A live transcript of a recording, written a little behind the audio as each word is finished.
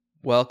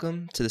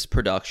Welcome to this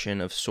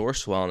production of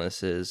Source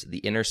Wellness's The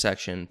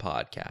Intersection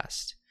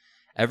podcast.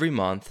 Every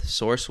month,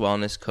 Source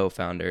Wellness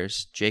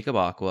co-founders Jacob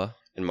Aqua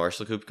and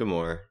Marshall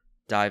Kupkamore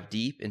dive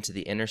deep into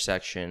the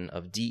intersection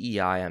of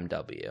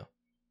DEIMW,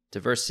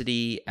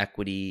 diversity,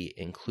 equity,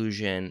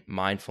 inclusion,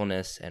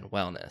 mindfulness, and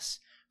wellness,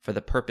 for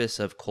the purpose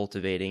of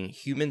cultivating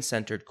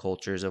human-centered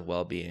cultures of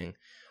well-being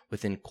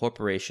within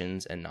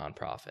corporations and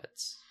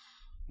nonprofits.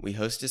 We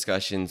host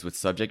discussions with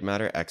subject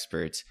matter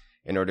experts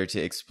in order to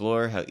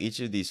explore how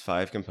each of these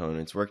 5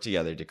 components work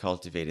together to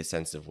cultivate a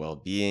sense of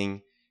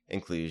well-being,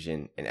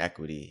 inclusion, and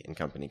equity in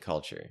company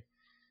culture.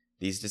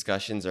 These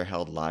discussions are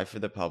held live for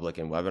the public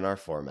in webinar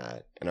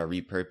format and are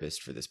repurposed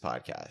for this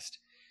podcast.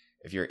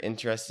 If you're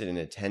interested in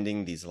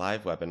attending these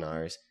live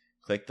webinars,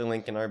 click the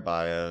link in our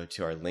bio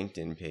to our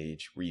LinkedIn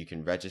page where you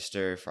can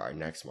register for our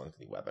next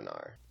monthly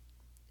webinar.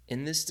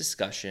 In this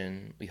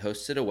discussion, we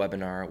hosted a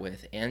webinar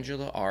with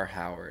Angela R.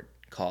 Howard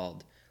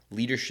called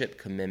Leadership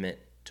Commitment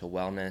to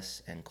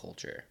Wellness and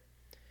Culture.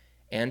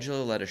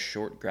 Angela led a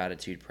short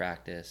gratitude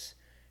practice,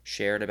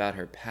 shared about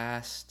her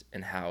past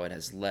and how it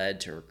has led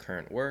to her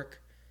current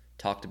work,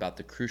 talked about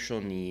the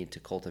crucial need to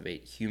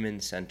cultivate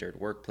human-centered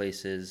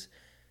workplaces,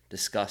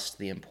 discussed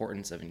the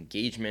importance of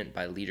engagement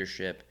by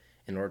leadership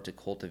in order to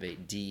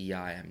cultivate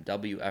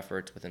DEIMW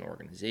efforts within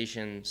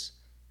organizations,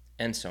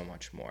 and so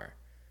much more.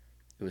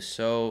 It was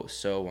so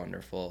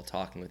wonderful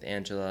talking with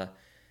Angela,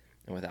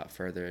 and without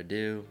further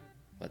ado,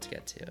 let's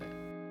get to it.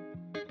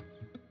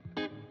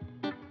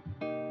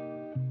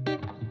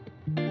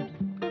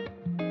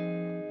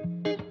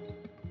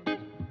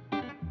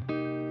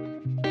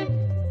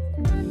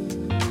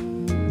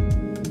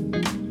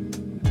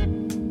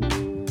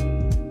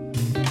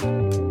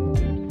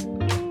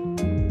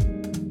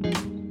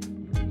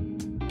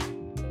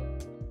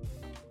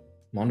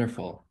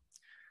 Wonderful.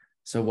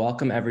 So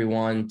welcome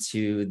everyone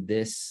to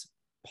this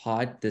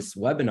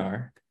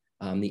webinar,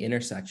 The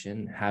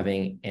Intersection,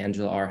 having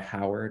Angela R.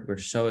 Howard. We're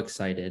so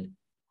excited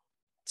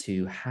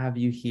to have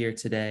you here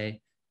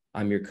today.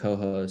 I'm your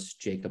co-host,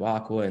 Jacob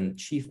Aqua, and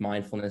Chief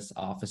Mindfulness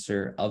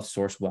Officer of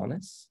Source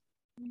Wellness.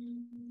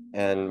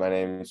 And my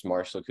name is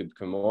Marshall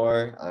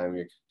Kupkamore. I'm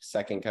your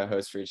second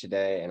co-host for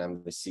today, and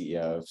I'm the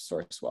CEO of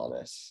Source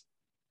Wellness.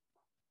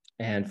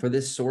 And for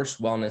this Source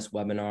Wellness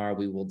webinar,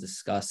 we will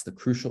discuss the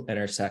crucial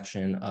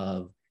intersection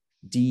of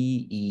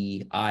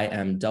DEIMW,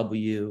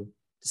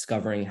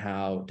 discovering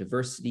how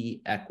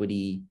diversity,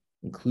 equity,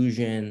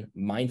 inclusion,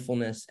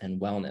 mindfulness, and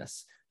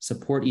wellness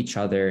support each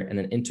other in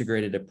an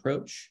integrated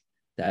approach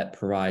that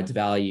provides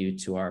value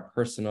to our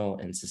personal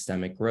and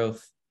systemic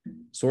growth.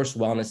 Source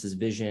Wellness's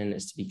vision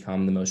is to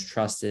become the most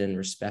trusted and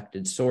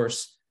respected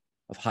source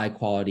of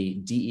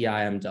high-quality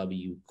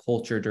DEIMW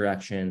culture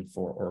direction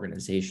for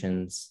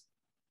organizations.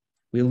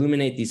 We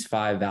illuminate these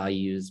 5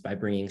 values by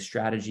bringing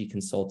strategy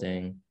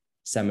consulting,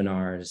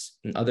 seminars,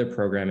 and other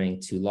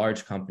programming to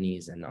large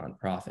companies and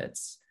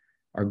nonprofits.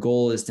 Our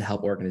goal is to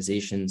help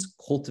organizations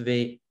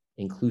cultivate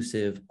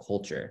inclusive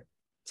culture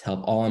to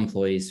help all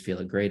employees feel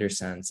a greater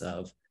sense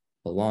of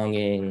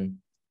belonging,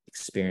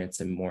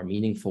 experience a more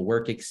meaningful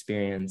work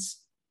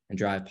experience, and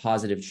drive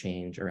positive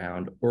change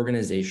around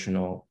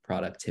organizational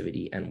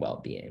productivity and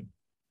well-being.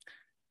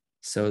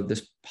 So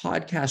this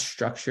podcast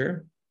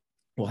structure,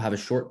 we'll have a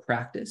short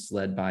practice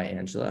led by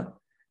Angela.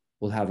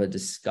 We'll have a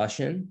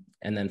discussion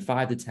and then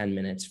 5 to 10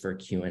 minutes for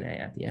Q&A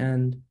at the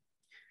end.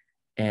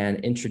 And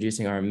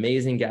introducing our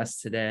amazing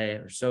guest today,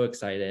 we're so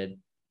excited.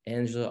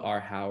 Angela R.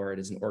 Howard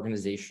is an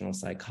organizational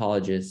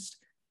psychologist,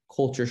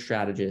 culture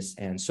strategist,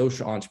 and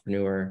social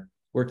entrepreneur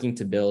working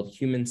to build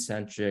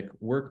human-centric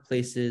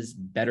workplaces,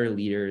 better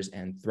leaders,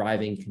 and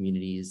thriving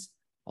communities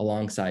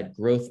alongside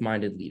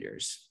growth-minded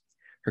leaders.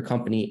 Her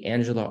company,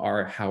 Angela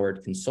R.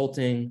 Howard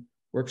Consulting,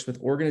 works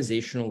with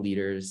organizational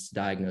leaders to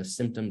diagnose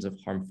symptoms of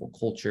harmful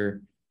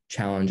culture,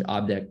 challenge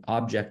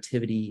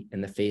objectivity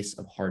in the face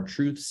of hard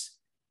truths,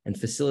 and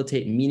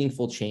facilitate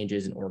meaningful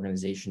changes in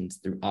organizations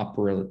through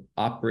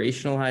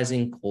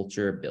operationalizing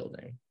culture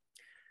building.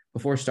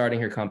 Before starting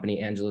her company,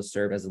 Angela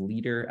served as a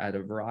leader at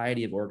a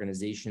variety of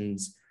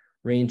organizations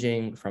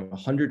ranging from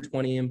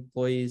 120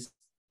 employees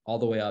all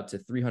the way up to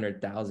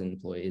 300,000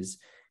 employees,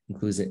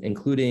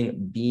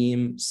 including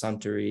Beam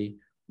Suntory,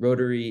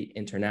 Rotary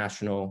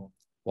International,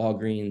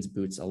 Walgreens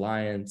Boots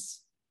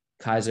Alliance,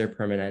 Kaiser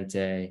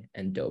Permanente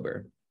and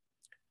Dober.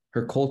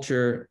 Her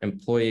culture,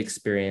 employee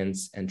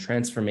experience, and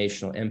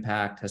transformational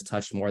impact has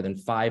touched more than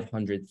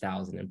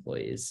 500,000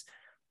 employees.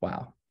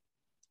 Wow.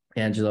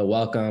 Angela,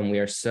 welcome. We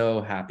are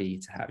so happy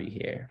to have you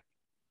here.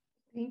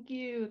 Thank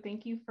you.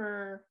 Thank you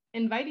for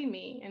inviting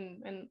me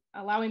and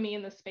allowing me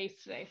in this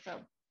space today. So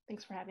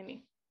thanks for having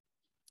me.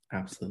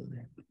 Absolutely.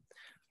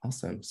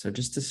 Awesome. So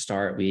just to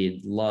start,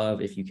 we'd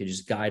love if you could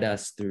just guide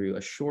us through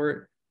a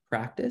short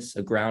practice,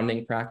 a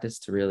grounding practice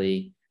to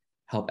really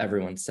help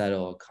everyone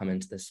settle, come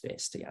into this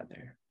space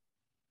together.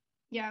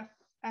 Yes,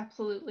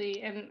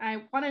 absolutely. And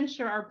I want to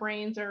ensure our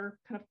brains are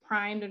kind of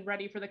primed and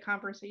ready for the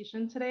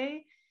conversation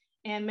today.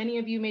 And many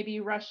of you may be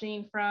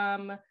rushing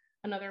from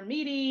another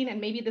meeting,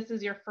 and maybe this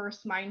is your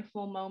first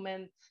mindful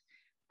moment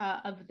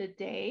of the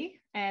day.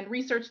 And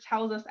research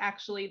tells us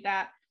actually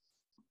that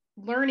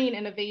learning,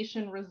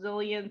 innovation,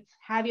 resilience,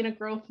 having a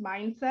growth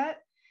mindset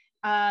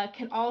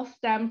can all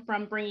stem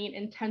from bringing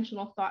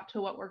intentional thought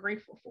to what we're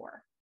grateful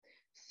for.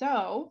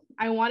 So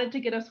I wanted to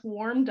get us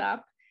warmed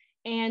up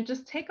and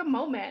just take a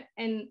moment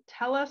and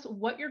tell us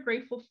what you're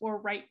grateful for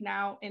right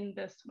now in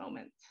this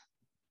moment.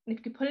 And if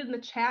you could put it in the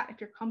chat, if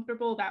you're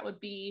comfortable, that would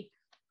be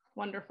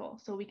wonderful.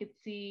 So we could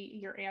see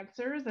your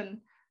answers and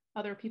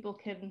other people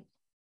can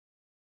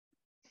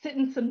sit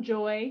in some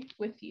joy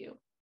with you.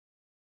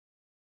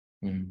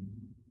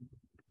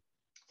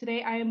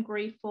 Today, I am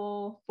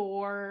grateful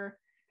for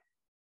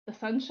the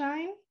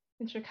sunshine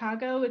in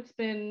Chicago. It's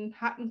been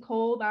hot and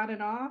cold, on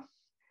and off.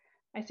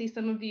 I see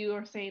some of you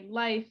are saying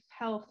life,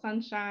 health,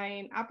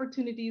 sunshine,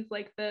 opportunities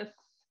like this.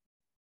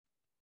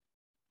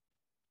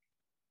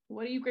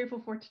 What are you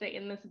grateful for today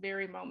in this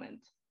very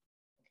moment?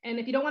 And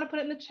if you don't want to put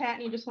it in the chat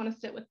and you just want to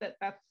sit with it,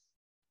 that's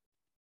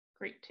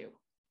great too.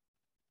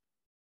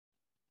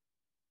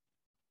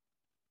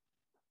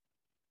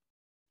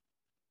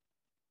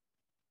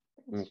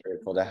 I'm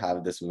grateful to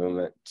have this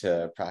moment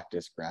to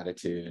practice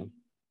gratitude.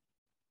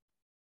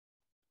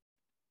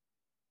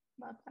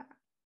 Love that.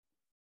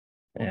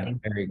 Yeah,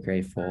 I'm very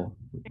grateful.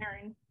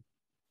 Sharing.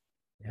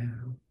 Yeah,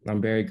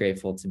 I'm very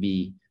grateful to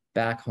be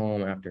back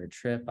home after a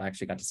trip. I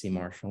actually got to see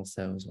Marshall,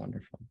 so it was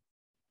wonderful.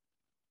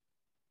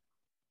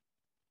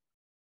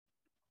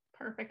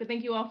 Perfect. And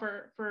thank you all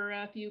for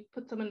if you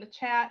put some in the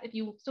chat. If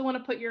you still want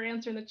to put your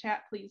answer in the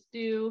chat, please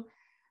do.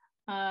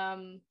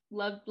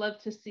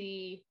 Love to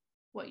see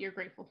what you're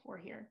grateful for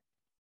here.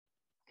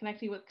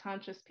 Connecting with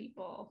conscious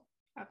people.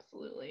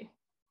 Absolutely.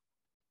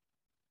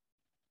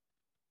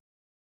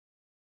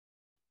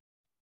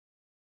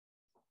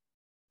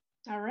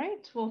 All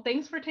right. Well,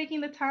 thanks for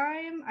taking the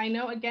time. I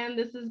know, again,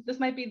 this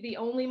might be the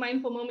only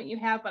mindful moment you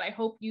have, but I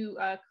hope you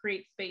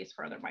create space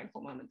for other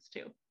mindful moments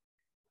too.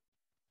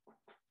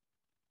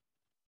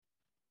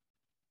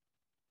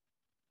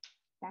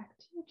 Back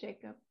to you,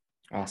 Jacob.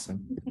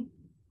 Awesome.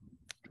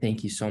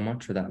 Thank you so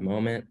much for that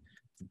moment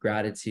of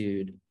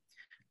gratitude.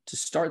 To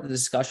start the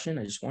discussion,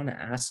 I just want to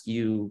ask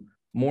you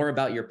more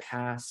about your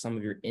past, some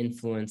of your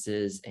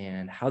influences,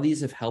 and how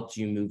these have helped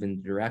you move in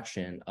the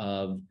direction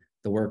of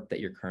the work that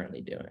you're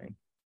currently doing.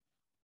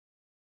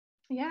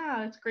 Yeah,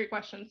 that's a great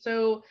question.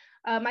 So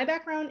my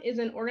background is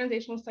in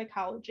organizational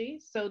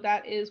psychology. So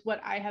that is what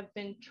I have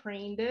been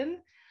trained in.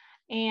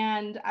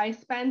 And I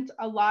spent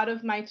a lot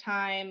of my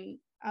time,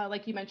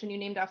 like you mentioned, you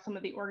named off some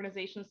of the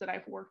organizations that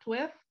I've worked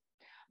with.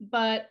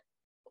 But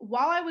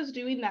while I was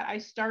doing that, I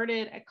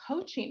started a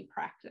coaching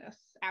practice,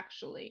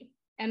 actually.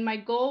 And my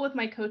goal with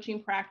my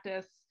coaching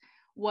practice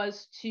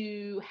was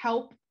to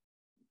help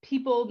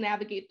people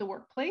navigate the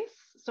workplace.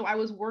 So I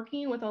was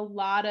working with a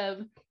lot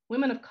of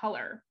women of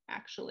color,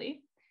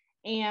 actually.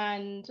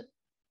 And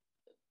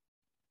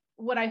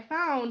what I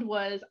found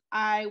was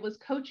I was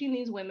coaching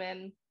these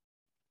women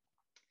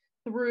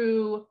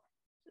through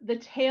the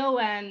tail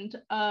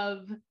end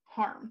of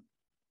harm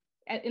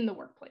in the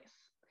workplace.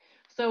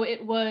 So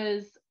it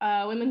was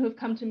women who have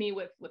come to me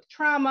with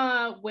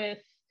trauma,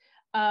 with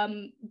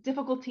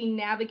difficulty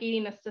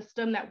navigating a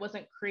system that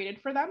wasn't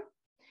created for them.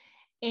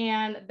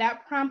 And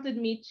that prompted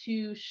me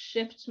to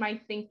shift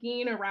my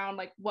thinking around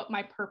like what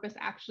my purpose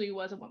actually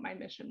was and what my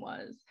mission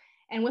was.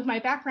 And with my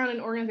background in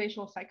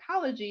organizational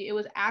psychology, it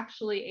was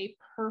actually a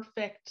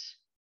perfect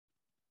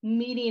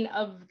meeting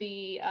of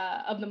the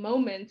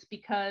moment,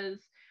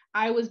 because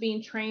I was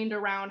being trained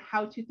around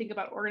how to think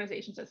about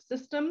organizations as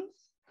systems,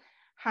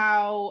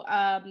 how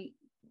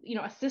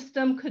a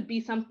system could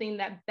be something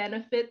that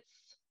benefits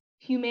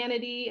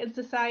humanity and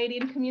society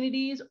and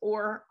communities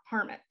or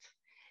harm it.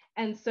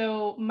 And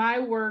so my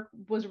work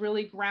was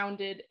really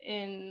grounded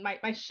in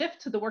my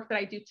shift to the work that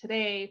I do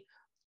today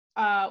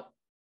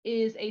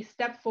is a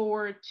step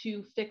forward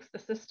to fix the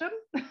system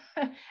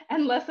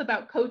and less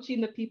about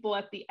coaching the people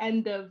at the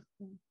end of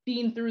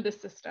being through the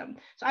system.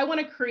 So I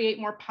want to create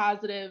more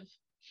positive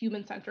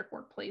human-centric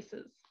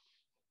workplaces.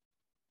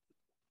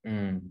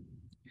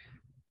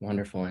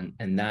 Wonderful.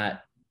 And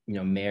that,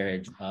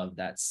 marriage of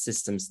that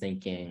systems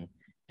thinking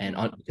and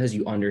because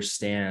you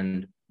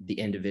understand the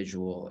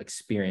individual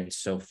experience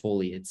so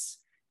fully,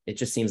 it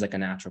just seems like a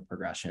natural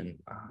progression.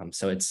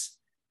 So it's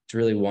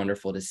really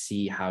wonderful to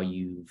see how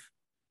you've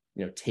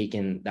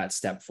taken that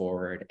step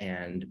forward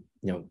and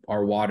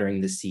are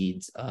watering the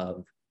seeds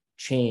of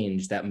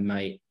change that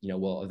might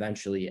will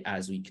eventually,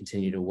 as we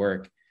continue to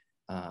work,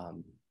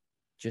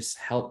 just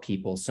help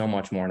people so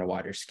much more on a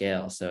wider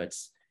scale. So it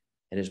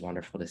is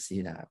wonderful to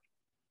see that.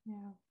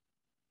 Yeah,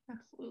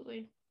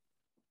 absolutely.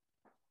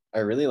 I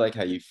really like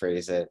how you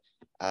phrase it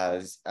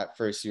as at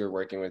first you were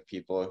working with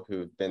people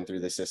who've been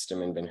through the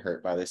system and been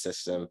hurt by the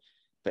system,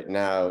 but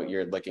now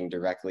you're looking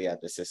directly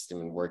at the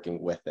system and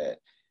working with it.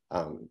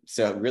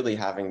 So really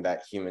having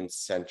that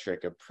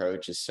human-centric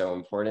approach is so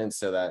important,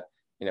 so that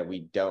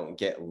we don't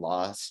get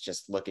lost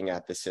just looking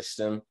at the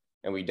system,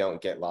 and we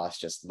don't get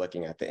lost just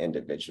looking at the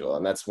individual.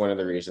 And that's one of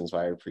the reasons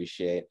why I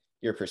appreciate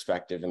your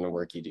perspective and the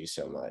work you do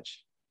so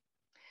much.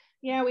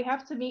 Yeah, we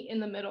have to meet in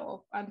the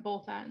middle on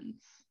both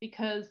ends,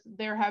 because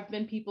there have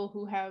been people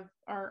who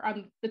are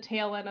on the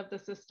tail end of the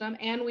system,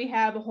 and we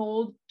have a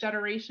whole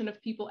generation of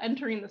people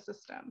entering the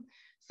system.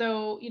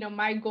 So,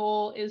 my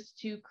goal is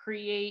to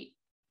create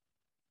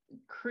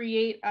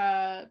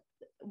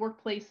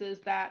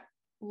workplaces that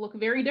look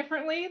very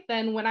differently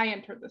than when I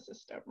entered the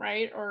system,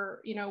 right?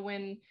 Or,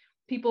 when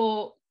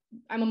people,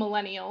 I'm a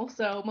millennial,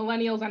 so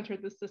millennials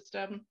entered the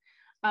system.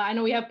 I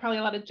know we have probably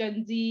a lot of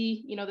Gen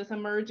Z, this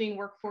emerging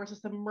workforce,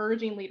 this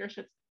emerging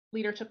leadership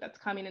that's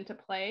coming into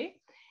play.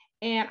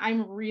 And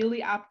I'm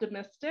really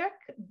optimistic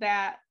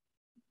that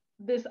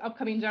this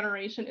upcoming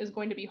generation is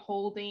going to be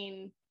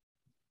holding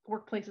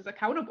workplaces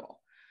accountable.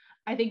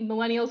 I think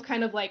millennials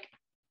kind of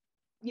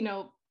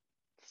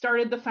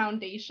started the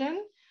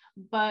foundation,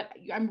 but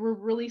we're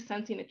really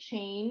sensing a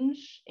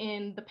change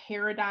in the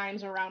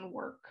paradigms around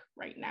work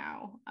right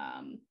now.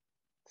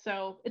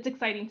 So it's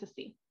exciting to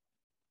see.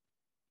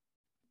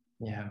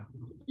 Yeah.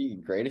 It'd be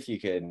great if you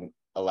could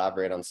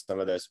elaborate on some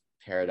of those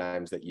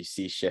paradigms that you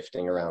see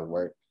shifting around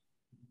work.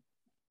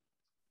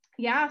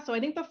 Yeah, so I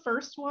think the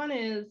first one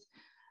is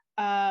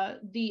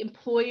the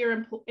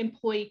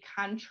employer-employee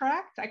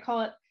contract. I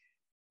call it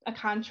a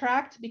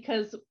contract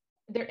because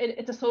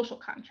it's a social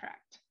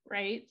contract,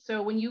 right?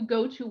 So when you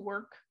go to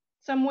work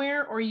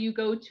somewhere, or you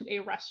go to a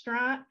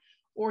restaurant,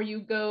 or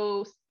you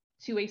go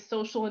to a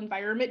social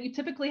environment, you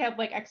typically have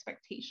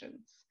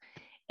expectations.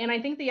 And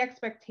I think the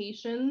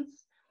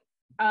expectations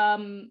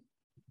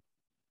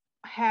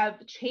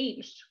have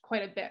changed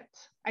quite a bit.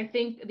 I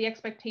think the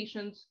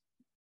expectations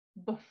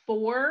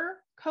before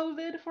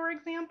COVID, for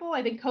example,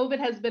 I think COVID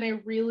has been a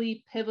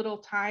really pivotal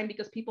time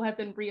because people have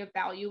been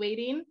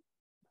reevaluating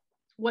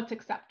what's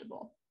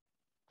acceptable.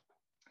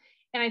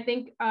 And I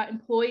think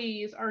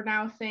employees are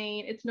now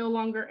saying it's no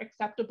longer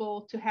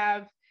acceptable to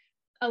have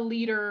a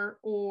leader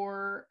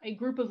or a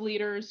group of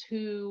leaders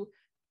who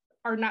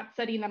are not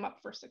setting them up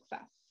for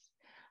success.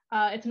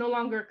 It's no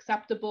longer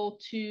acceptable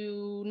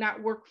to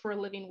not work for a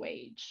living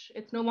wage.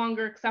 It's no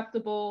longer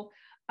acceptable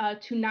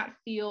to not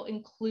feel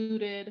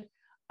included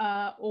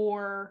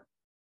or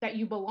that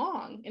you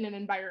belong in an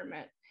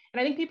environment. And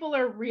I think people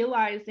are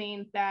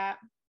realizing that.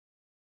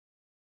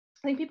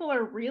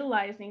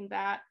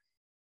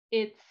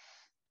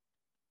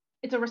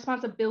 It's a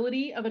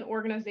responsibility of an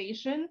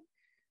organization.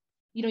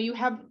 You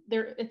have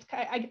there.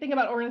 I think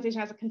about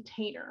organization as a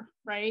container,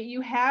 right?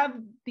 You have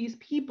these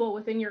people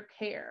within your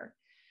care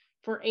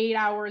for 8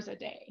 hours a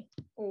day,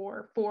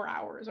 or 4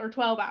 hours, or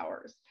 12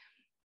 hours,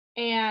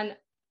 and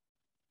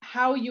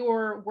how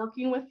you're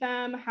working with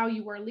them, how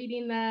you are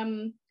leading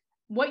them,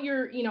 what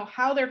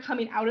how they're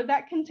coming out of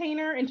that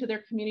container into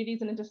their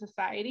communities and into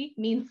society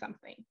means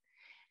something.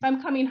 If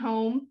I'm coming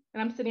home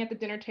and I'm sitting at the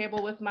dinner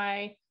table with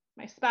my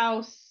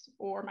spouse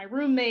or my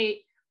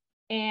roommate,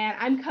 and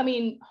I'm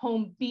coming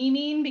home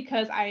beaming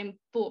because I'm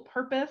full of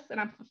purpose and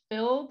I'm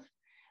fulfilled,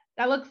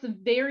 that looks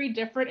very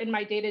different in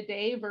my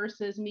day-to-day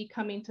versus me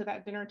coming to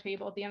that dinner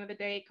table at the end of the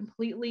day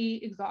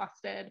completely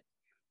exhausted,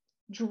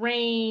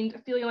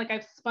 drained, feeling like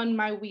I've spun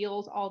my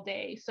wheels all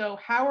day. So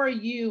how are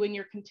you in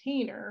your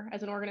container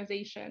as an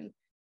organization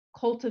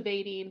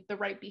cultivating the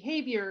right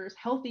behaviors,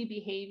 healthy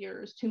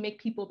behaviors to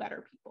make people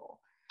better people?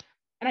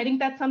 And I think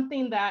that's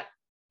something that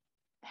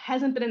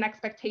hasn't been an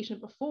expectation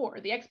before.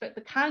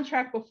 The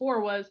contract before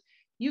was,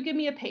 you give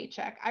me a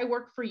paycheck, I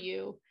work for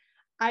you,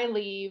 I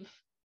leave,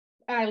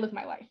 and I live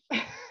my life.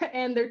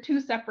 And they're two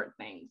separate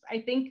things. I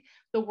think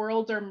the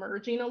worlds are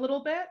merging a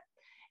little bit,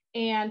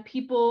 and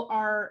people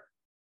are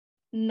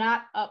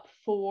not up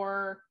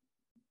for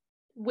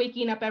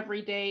waking up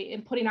every day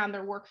and putting on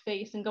their work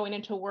face and going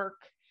into work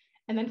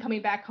and then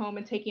coming back home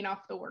and taking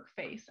off the work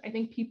face. I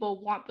think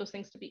people want those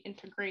things to be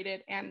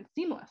integrated and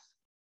seamless.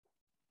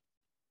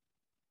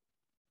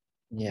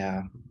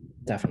 Yeah,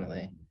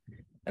 definitely.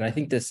 And I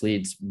think this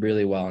leads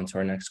really well into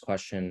our next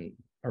question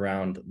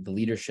around the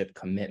leadership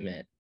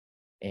commitment,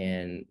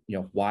 and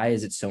why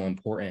is it so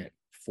important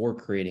for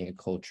creating a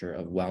culture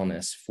of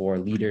wellness, for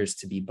leaders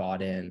to be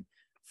bought in,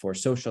 for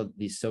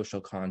these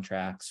social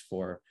contracts,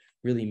 for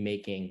really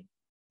making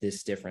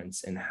this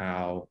difference in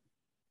how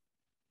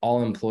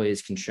all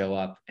employees can show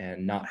up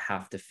and not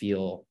have to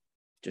feel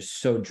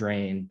just so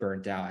drained,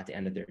 burnt out at the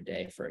end of their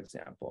day, for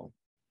example.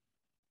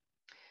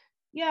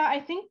 Yeah, I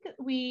think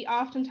we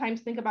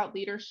oftentimes think about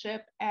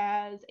leadership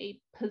as a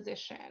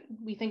position.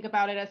 We think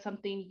about it as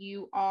something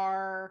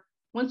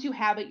once you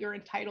have it, you're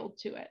entitled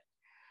to it.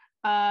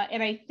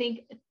 And I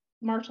think,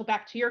 Marshall,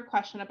 back to your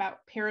question about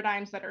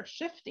paradigms that are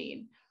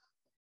shifting,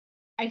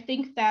 I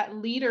think that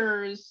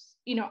leaders,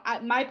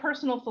 my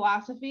personal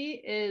philosophy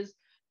is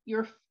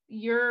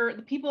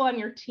the people on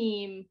your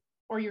team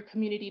or your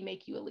community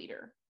make you a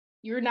leader.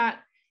 You're not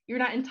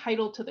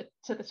entitled to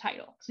the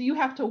title. So you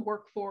have to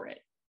work for it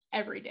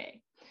every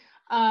day.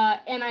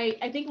 And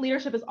I think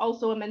leadership is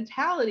also a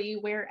mentality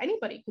where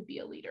anybody could be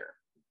a leader.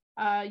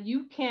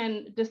 You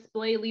can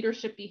display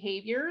leadership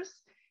behaviors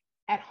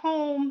at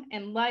home,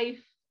 in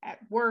life, at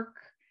work.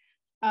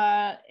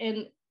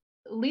 And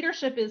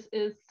leadership is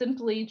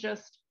simply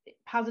just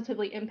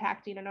positively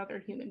impacting another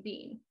human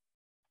being.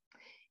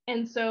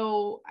 And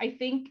so I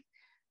think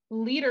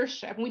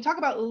leadership, when we talk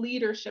about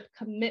leadership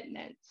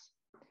commitment,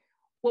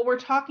 what we're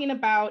talking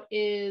about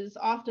is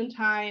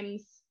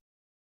oftentimes,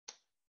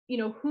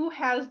 who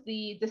has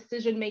the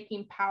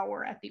decision-making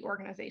power at the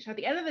organization. At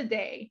the end of the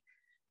day,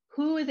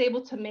 who is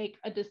able to make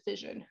a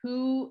decision?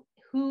 Who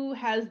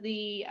has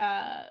the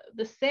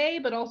say,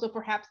 but also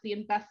perhaps the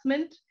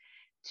investment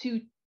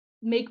to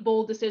make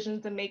bold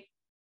decisions and make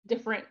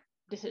different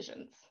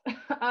decisions.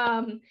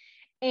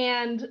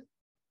 And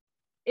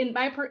in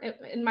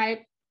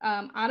my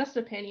honest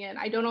opinion,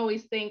 I don't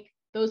always think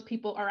those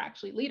people are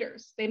actually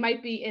leaders. They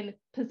might be in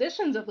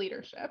positions of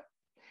leadership,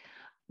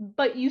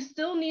 but you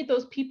still need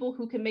those people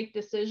who can make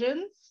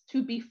decisions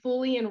to be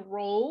fully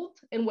enrolled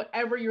in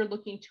whatever you're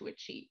looking to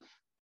achieve.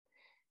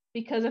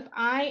 Because if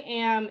I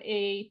am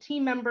a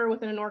team member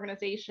within an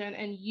organization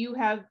and you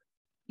have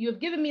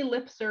given me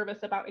lip service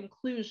about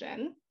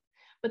inclusion,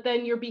 but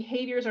then your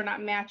behaviors are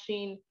not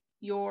matching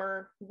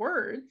your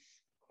words,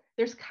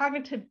 there's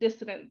cognitive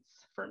dissonance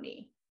for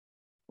me,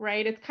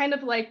 right? It's kind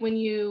of like when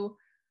you,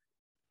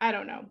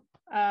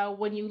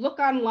 when you look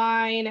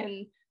online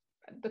and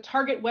the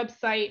Target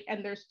website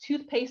and there's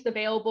toothpaste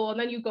available, and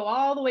then you go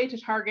all the way to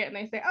Target and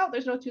they say, oh,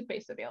 there's no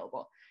toothpaste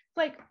available. It's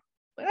like,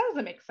 well, that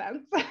doesn't make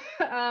sense.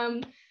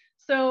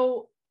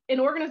 So in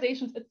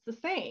organizations, it's the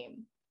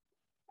same.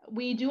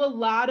 We do a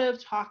lot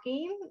of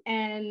talking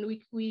and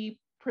we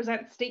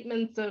present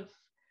statements of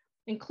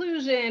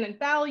inclusion and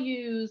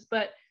values,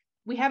 but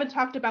we haven't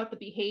talked about the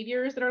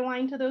behaviors that are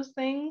aligned to those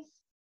things.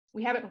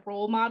 We haven't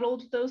role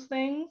modeled those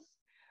things.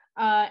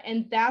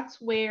 And that's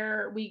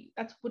really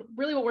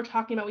what we're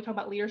talking about. We talk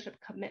about leadership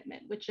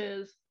commitment, which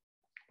is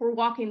we're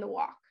walking the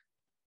walk.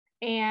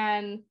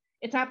 And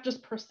it's not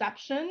just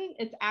perception,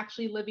 it's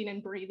actually living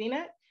and breathing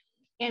it.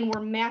 And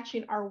we're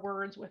matching our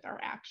words with our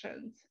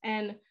actions.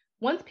 And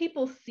once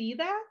people see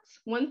that,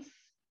 once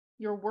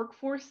your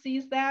workforce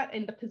sees that,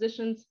 and the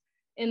positions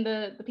and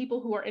the people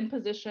who are in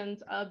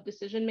positions of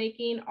decision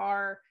making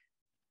are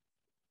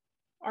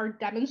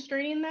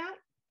demonstrating that,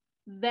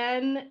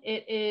 then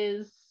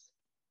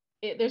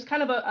there's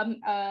kind of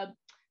a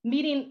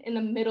meeting in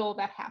the middle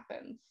that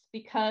happens,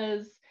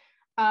 because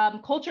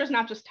culture is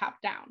not just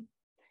top down,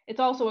 it's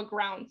also a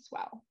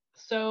groundswell.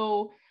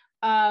 So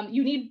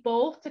you need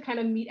both to kind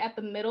of meet at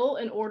the middle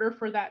in order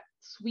for that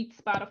sweet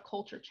spot of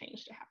culture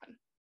change to happen.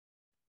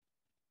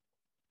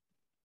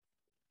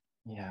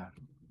 Yeah,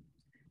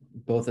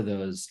 both of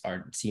those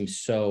seem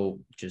so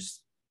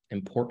just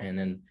important.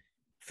 And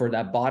for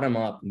that bottom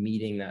up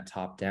meeting that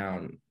top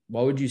down,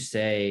 what would you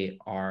say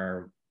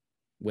are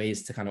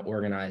ways to kind of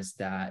organize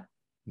that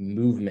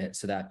movement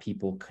so that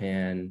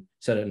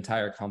so the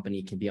entire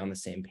company can be on the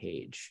same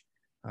page?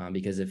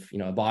 Because if,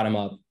 a bottom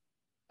up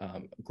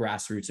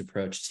grassroots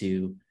approach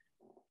to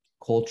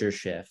culture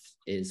shift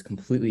is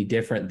completely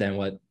different than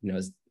what,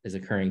 is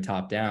occurring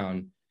top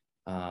down,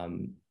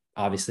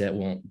 obviously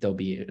there'll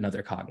be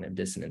another cognitive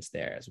dissonance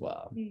there as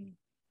well.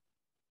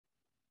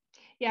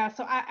 Yeah,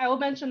 so I will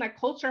mention that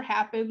culture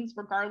happens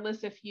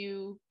regardless if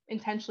you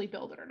intentionally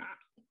build it or not,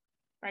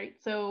 right?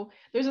 So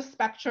there's a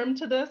spectrum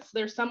to this.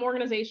 There's some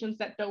organizations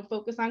that don't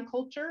focus on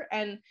culture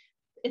and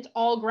it's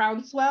all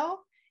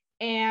groundswell,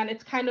 and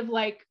it's kind of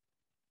like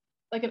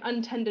an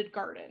untended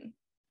garden,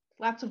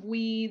 lots of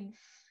weeds,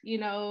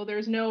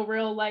 there's no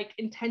real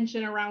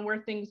intention around where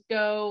things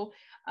go.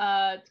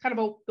 It's kind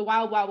of the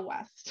wild, wild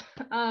west.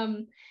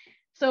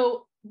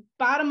 So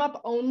bottom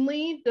up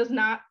only does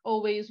not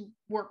always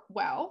work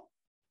well.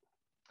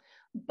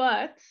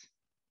 But,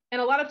 and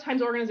a lot of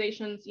times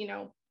organizations,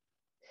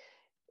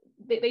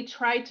 they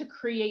try to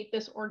create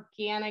this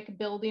organic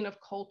building of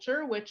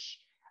culture, which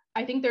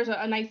I think there's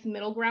a nice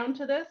middle ground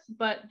to this,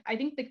 but I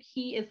think the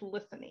key is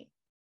listening.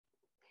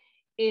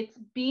 It's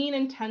being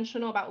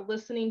intentional about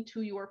listening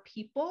to your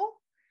people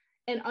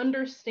and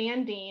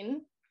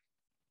understanding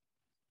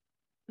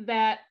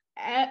that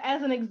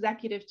as an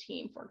executive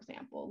team, for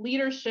example,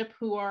 leadership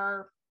who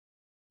are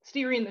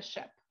steering the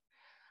ship,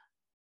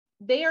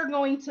 they are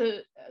going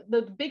to,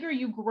 the bigger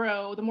you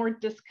grow, the more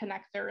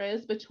disconnect there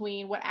is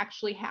between what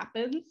actually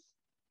happens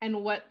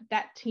and what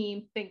that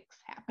team thinks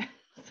happens.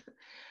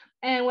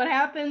 And what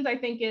happens, I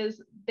think,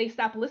 is they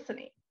stop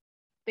listening.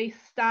 They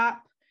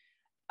stop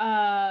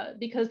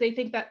because they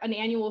think that an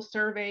annual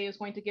survey is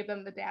going to give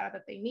them the data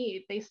that they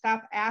need. They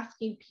stop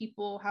asking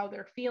people how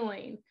they're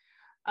feeling.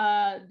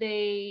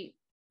 They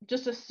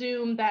just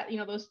assume that,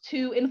 those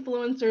two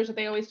influencers that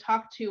they always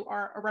talk to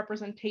are a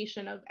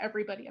representation of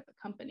everybody at the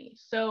company.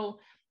 So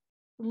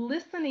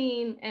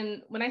listening,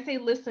 and when I say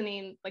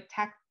listening,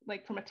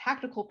 from a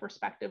tactical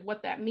perspective,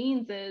 what that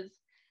means is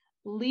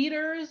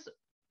leaders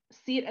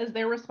see it as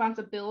their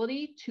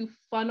responsibility to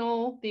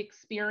funnel the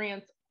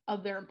experience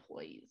of their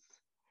employees.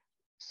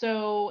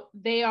 So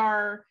they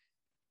are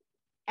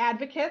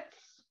advocates,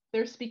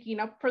 they're speaking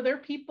up for their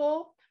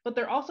people, but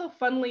they're also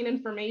funneling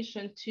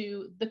information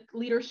to the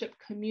leadership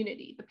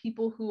community, the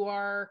people who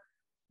are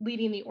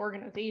leading the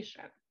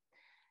organization.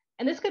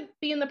 And this could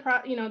be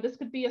this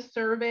could be a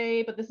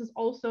survey, but this is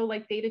also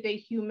day-to-day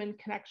human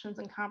connections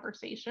and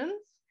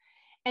conversations.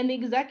 And the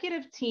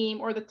executive team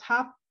or the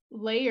top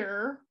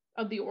layer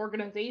of the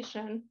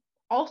organization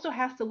also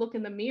has to look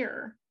in the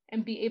mirror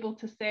and be able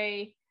to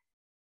say,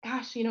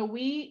 gosh,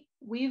 we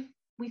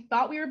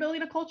thought we were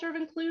building a culture of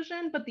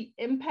inclusion, but the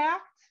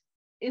impact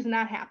is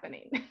not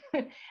happening.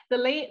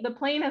 The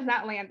plane has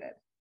not landed.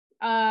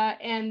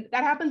 And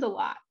that happens a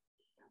lot,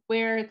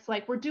 where it's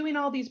like, we're doing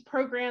all these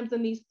programs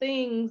and these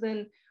things,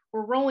 and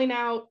we're rolling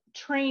out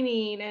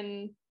training,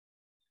 and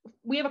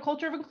we have a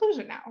culture of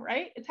inclusion now,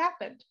 right? It's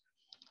happened.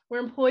 Where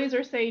employees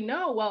are saying,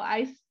 no, well,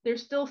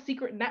 there's still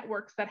secret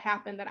networks that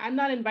happen that I'm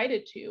not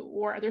invited to,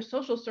 or there's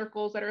social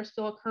circles that are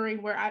still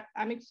occurring where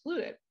I'm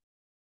excluded,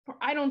 or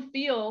I don't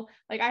feel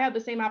like I have the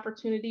same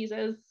opportunities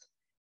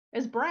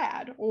as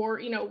Brad,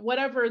 or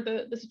whatever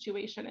the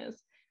situation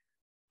is.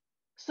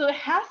 So it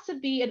has to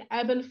be an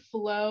ebb and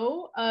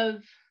flow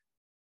of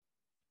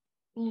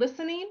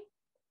listening,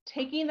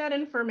 taking that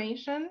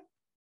information,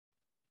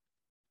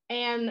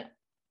 and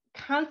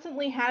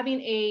constantly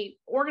having a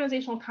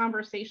organizational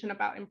conversation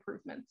about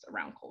improvements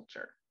around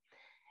culture.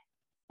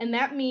 And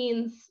that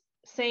means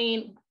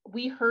saying,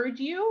 we heard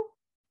you,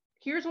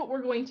 here's what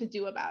we're going to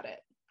do about it.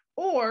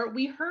 Or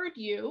we heard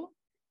you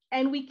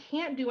and we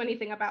can't do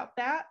anything about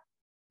that,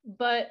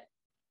 but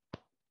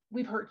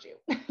we've heard you.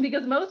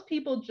 Because most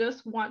people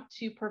just want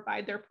to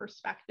provide their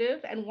perspective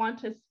and want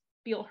to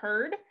feel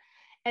heard.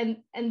 And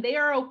they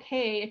are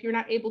okay if you're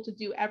not able to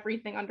do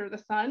everything under the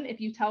sun if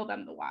you tell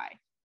them the why.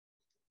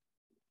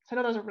 So I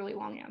know that was a really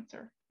long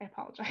answer. I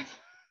apologize.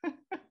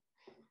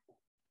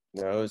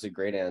 No, it was a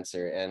great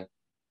answer. And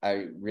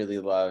I really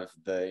love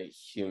the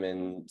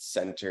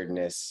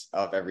human-centeredness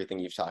of everything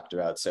you've talked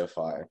about so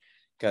far,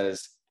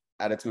 because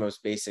at its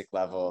most basic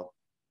level,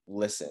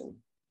 listen,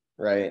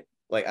 right?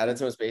 Like at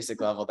its most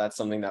basic level, that's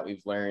something that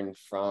we've learned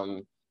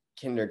from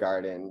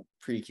kindergarten,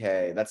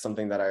 pre-K. That's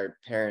something that our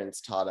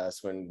parents taught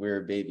us when we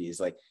were babies.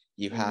 Like,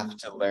 you have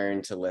to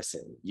learn to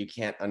listen. You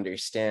can't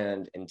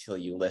understand until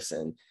you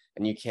listen,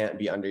 and you can't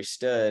be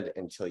understood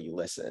until you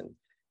listen.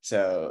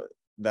 So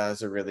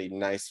that's a really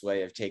nice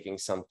way of taking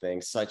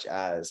something such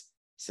as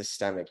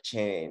systemic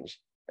change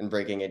and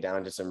breaking it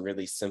down to some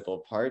really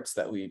simple parts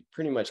that we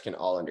pretty much can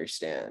all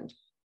understand.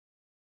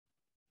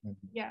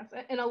 Yes,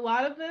 and a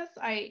lot of this,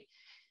 I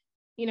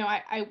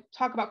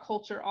talk about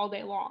culture all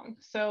day long.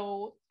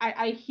 So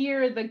I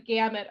hear the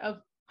gamut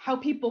of how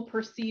people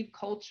perceive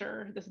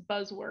culture, this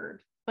buzzword,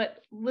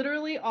 but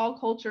literally all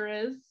culture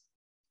is,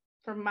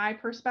 from my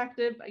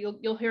perspective,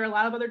 you'll hear a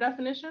lot of other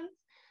definitions,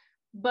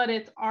 but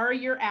it's, are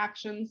your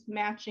actions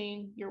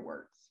matching your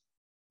words?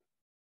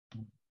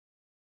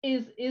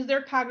 Is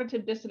there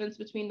cognitive dissonance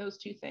between those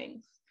two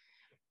things?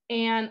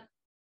 And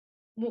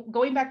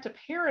going back to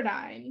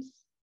paradigms,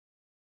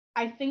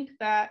 I think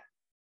that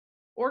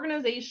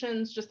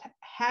organizations just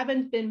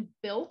haven't been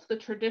built. The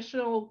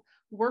traditional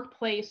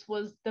workplace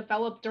was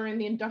developed during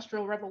the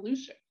Industrial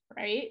Revolution,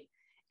 right?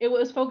 It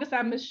was focused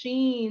on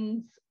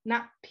machines,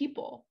 not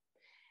people.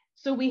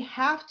 So we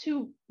have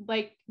to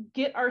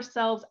get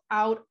ourselves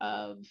out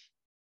of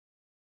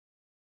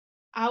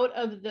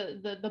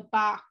the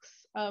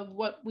box of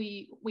what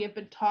we have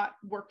been taught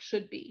work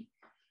should be.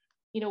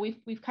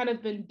 We've kind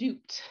of been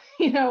duped,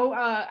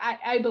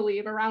 I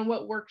believe, around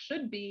what work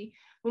should be,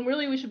 when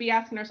really we should be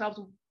asking ourselves,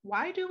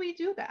 why do we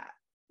do that?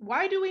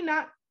 Why do we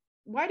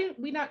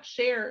not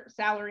share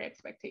salary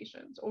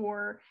expectations?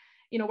 Or,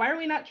 why are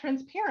we not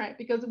transparent?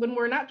 Because when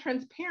we're not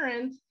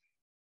transparent,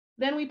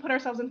 then we put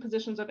ourselves in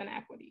positions of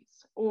inequities.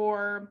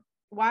 Or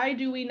why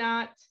do we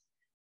not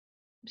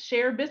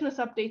share business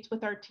updates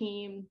with our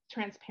team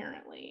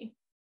transparently?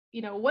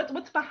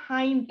 What's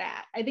behind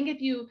that? I think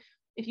if you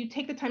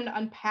take the time to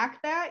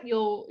unpack that,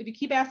 if you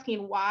keep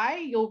asking why,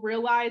 you'll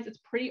realize it's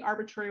pretty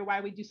arbitrary why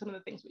we do some of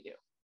the things we do.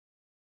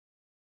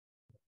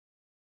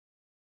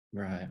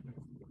 Right.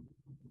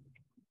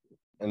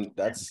 And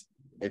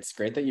it's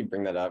great that you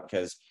bring that up,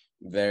 because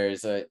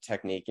there's a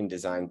technique in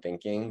design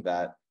thinking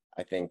that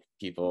I think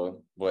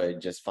people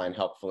would just find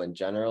helpful in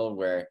general,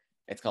 where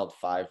it's called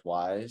 5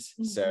 whys.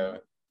 Mm-hmm. So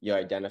you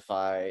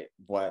identify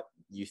what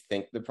you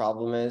think the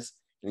problem is,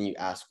 and you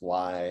ask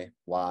why,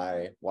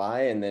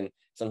 and then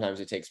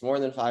sometimes it takes more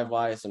than 5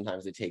 whys,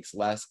 sometimes it takes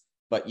less,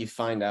 but you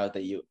find out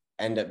that you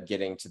end up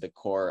getting to the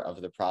core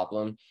of the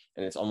problem,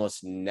 and it's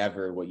almost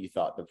never what you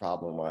thought the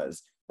problem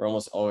was. We're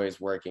almost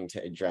always working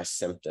to address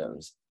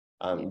symptoms.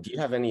 Do you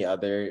have any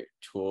other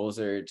tools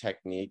or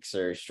techniques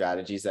or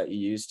strategies that you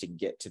use to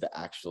get to the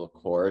actual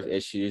core of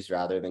issues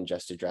rather than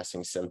just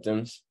addressing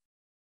symptoms?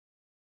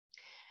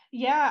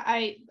 Yeah,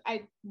 I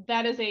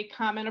that is a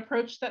common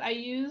approach that I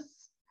use,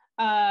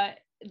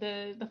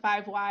 the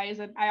 5 whys,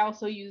 and I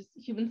also use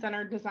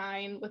human-centered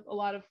design with a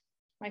lot of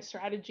my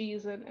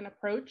strategies and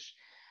approach.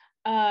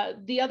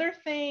 The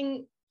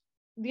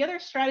other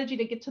strategy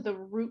to get to the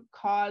root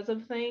cause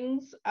of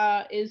things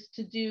is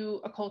to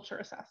do a culture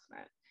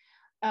assessment.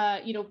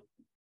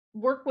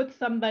 Work with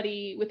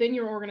somebody within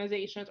your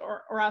organizations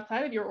or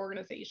outside of your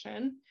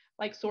organization,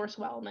 like Source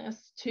Wellness,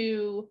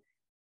 to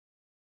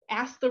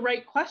ask the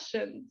right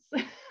questions.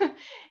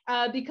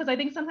 Because I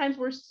think sometimes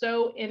we're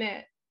so in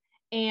it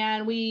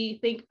and we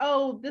think,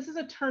 oh, this is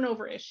a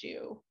turnover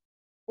issue,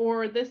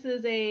 or this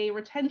is a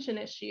retention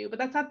issue, but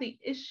that's not the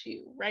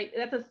issue, right?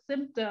 That's a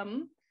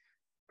symptom.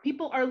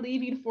 People are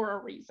leaving for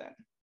a reason.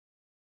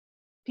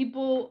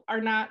 People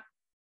are not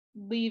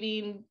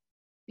leaving,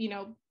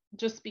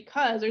 just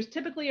because. There's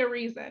typically a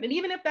reason. And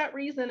even if that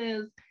reason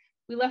is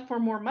we left for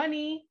more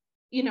money,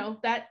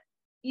 that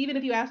even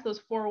if you ask those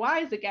 4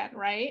 whys again,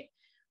 right?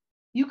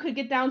 You could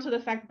get down to the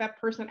fact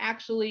that person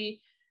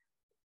actually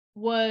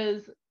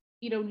was,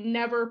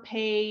 never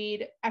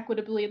paid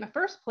equitably in the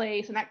first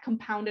place, and that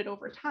compounded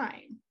over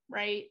time,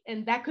 right?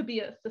 And that could be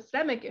a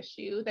systemic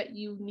issue that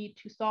you need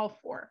to solve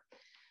for.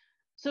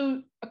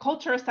 So a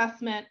culture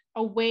assessment,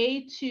 a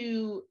way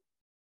to,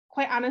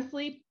 quite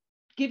honestly,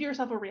 give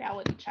yourself a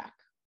reality check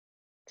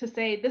to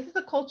say, this is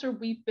a culture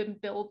we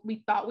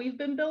thought we've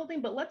been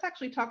building, but let's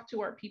actually talk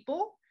to our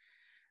people,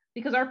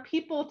 because our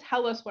people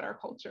tell us what our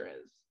culture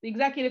is. The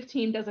executive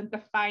team doesn't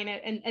define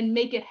it and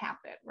make it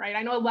happen, right?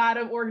 I know a lot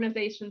of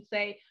organizations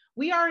say,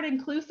 we are an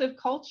inclusive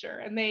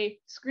culture, and they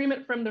scream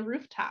it from the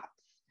rooftops.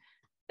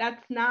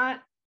 That's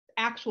not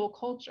actual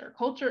culture.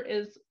 Culture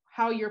is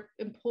how your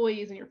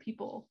employees and your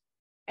people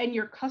and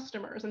your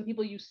customers and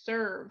people you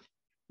serve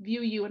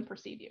view you and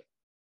perceive you.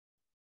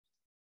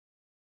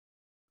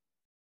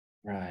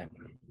 Right.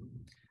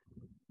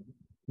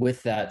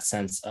 With that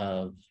sense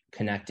of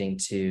connecting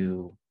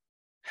to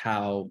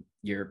how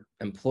your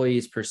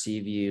employees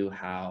perceive you,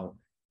 how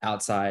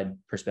outside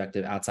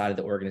perspective, outside of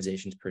the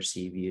organizations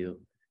perceive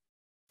you,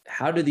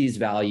 how do these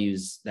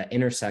values, that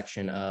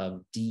intersection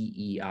of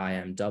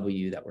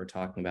DEIMW that we're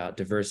talking about,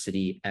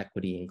 diversity,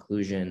 equity,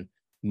 inclusion,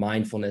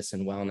 mindfulness,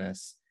 and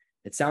wellness,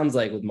 it sounds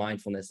like with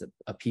mindfulness,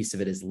 a piece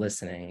of it is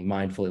listening,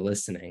 mindfully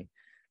listening.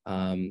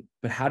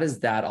 But how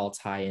does that all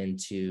tie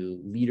into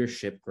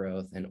leadership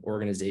growth and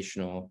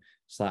organizational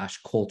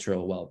 /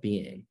 cultural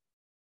well-being?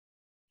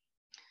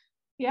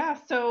 Yeah,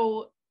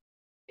 so,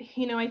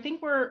 I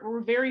think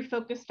we're very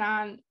focused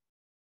on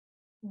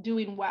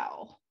doing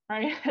well,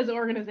 right? As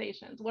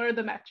organizations, what are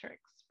the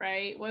metrics,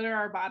 right? What's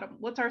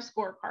our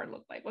scorecard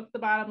look like? What's the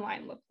bottom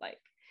line look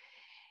like?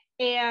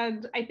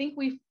 And I think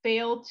we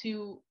fail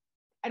to,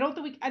 I don't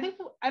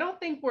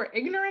think we're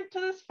ignorant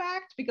to this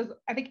fact, because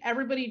I think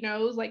everybody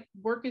knows, like,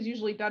 work is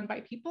usually done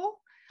by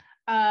people.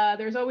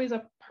 There's always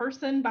a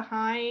person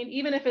behind,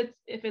 even if it's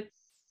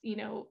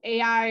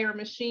AI or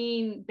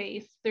machine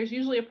based, there's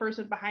usually a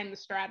person behind the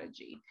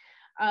strategy.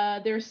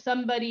 There's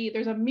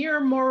a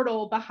mere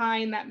mortal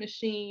behind that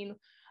machine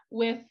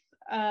with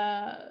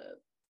a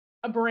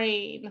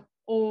brain,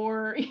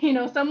 or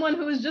someone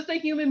who is just a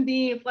human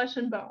being, flesh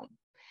and bone.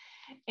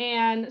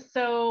 And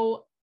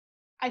so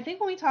I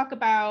think when we talk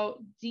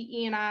about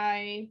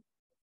DE&I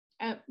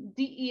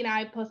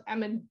plus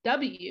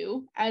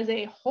M&W as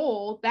a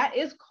whole, that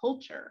is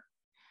culture.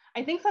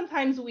 I think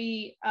sometimes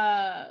we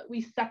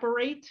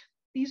separate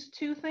these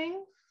two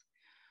things,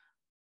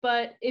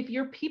 but if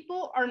your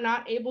people are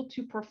not able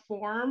to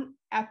perform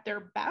at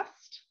their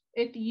best,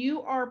 if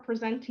you are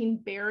presenting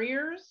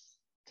barriers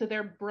to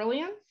their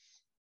brilliance,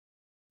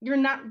 you're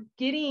not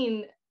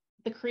getting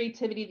the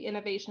creativity, the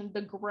innovation,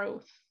 the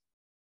growth,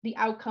 the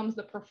outcomes,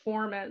 the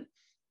performance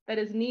that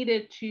is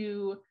needed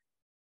to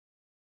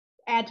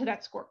add to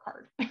that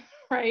scorecard,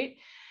 right?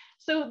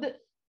 So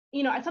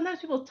sometimes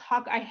people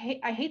talk, I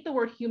hate the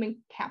word human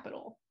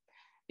capital,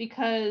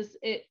 because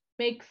it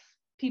makes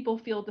people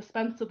feel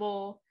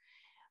dispensable.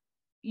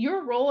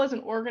 Your role as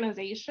an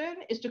organization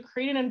is to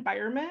create an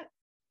environment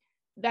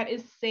that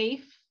is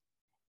safe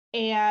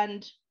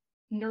and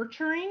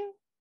nurturing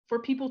for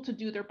people to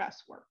do their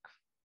best work.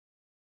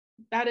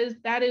 That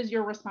is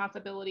your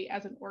responsibility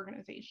as an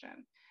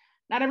organization.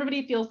 Not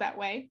everybody feels that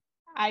way.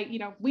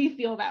 We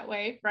feel that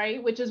way,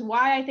 right? Which is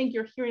why I think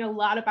you're hearing a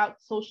lot about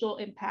social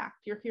impact.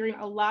 You're hearing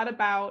a lot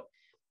about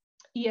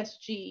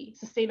ESG,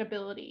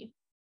 sustainability.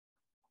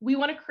 We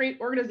want to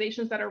create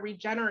organizations that are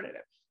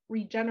regenerative,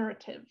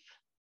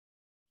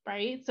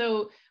 right?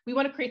 So we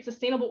want to create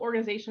sustainable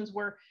organizations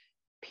where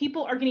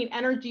people are getting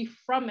energy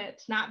from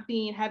it, not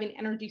having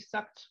energy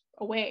sucked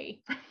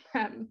away from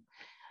them.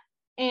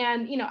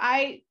 And,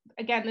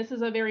 again, this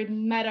is a very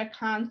meta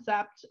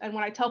concept. And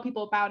when I tell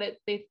people about it,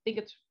 they think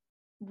it's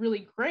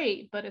really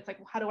great, but it's like,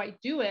 well, how do I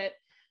do it?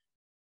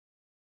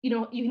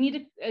 You need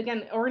to,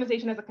 again,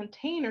 organization as a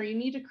container, you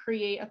need to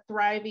create a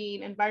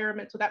thriving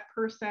environment so that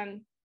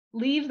person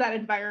leaves that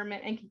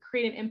environment and can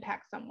create an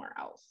impact somewhere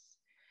else.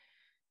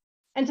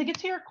 And to get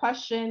to your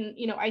question,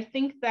 I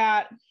think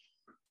that,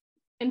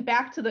 and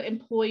back to the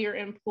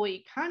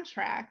employer-employee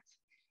contract,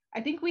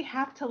 I think we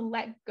have to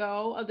let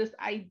go of this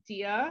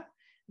idea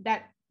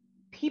that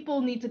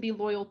people need to be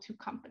loyal to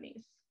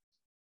companies.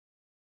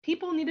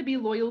 People need to be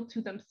loyal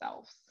to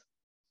themselves,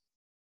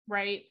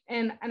 right?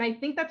 And I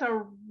think that's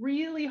a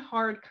really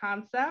hard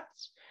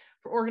concept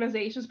for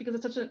organizations, because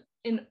it's such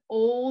an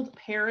old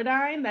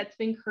paradigm that's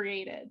been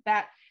created,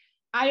 that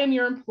I am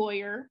your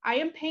employer, I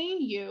am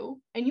paying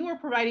you, and you are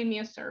providing me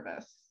a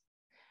service,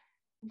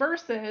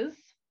 versus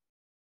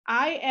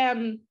I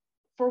am,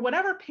 for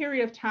whatever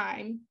period of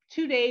time,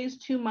 2 days,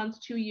 2 months,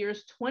 2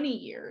 years, 20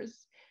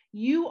 years,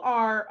 you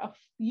are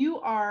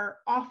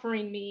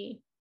offering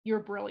me your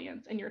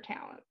brilliance and your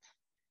talent.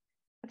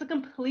 That's a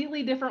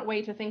completely different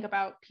way to think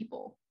about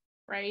people,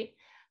 right?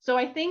 So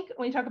I think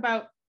when we talk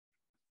about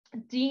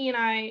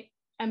DEIMW,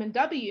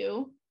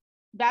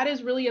 that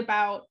is really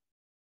about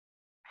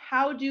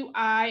how do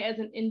I as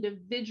an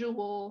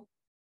individual,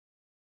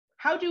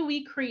 how do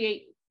we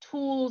create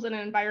tools in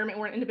an environment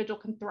where an individual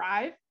can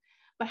thrive,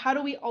 but how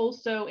do we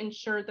also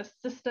ensure the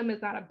system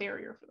is not a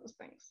barrier for those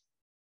things?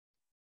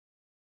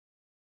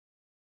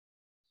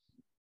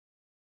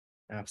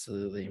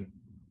 Absolutely.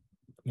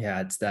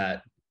 Yeah, it's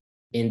that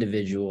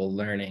individual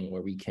learning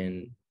where we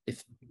can,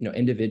 if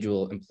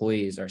individual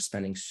employees are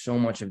spending so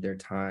much of their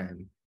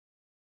time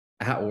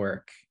at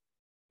work,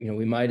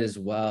 we might as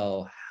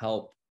well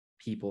help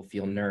people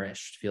feel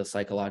nourished, feel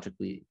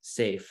psychologically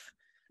safe,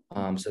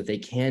 so that they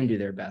can do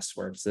their best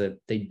work, so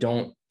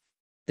that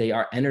they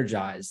are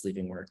energized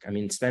leaving work. I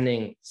mean,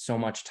 spending so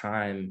much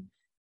time,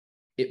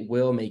 it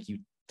will make you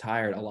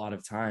tired a lot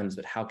of times,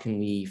 but how can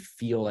we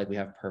feel like we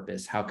have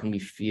purpose? How can we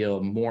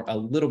feel a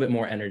little bit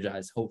more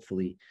energized,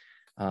 hopefully?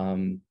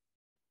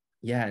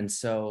 Yeah, and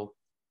so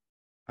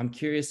I'm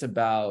curious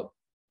about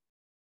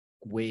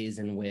ways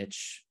in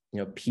which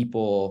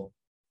people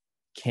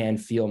can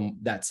feel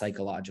that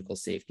psychological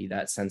safety,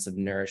 that sense of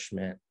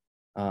nourishment.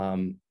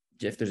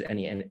 If there's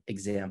any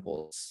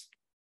examples.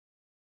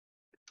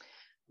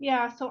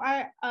 Yeah, so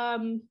I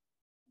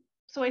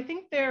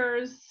think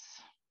there's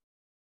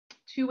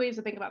two ways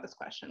to think about this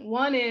question.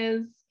 One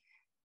is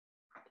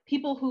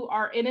people who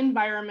are in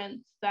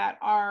environments that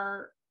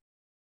are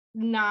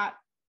not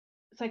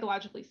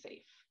psychologically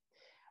safe.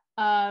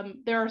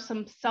 There are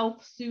some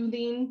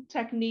self-soothing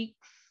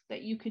techniques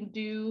that you can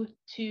do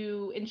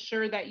to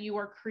ensure that you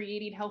are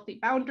creating healthy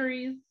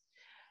boundaries.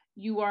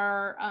 You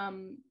are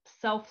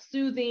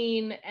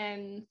self-soothing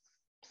and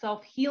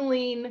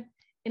self-healing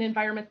in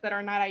environments that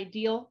are not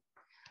ideal.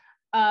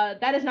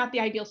 That is not the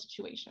ideal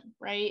situation,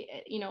 right?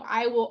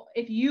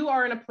 If you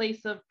are in a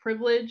place of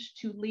privilege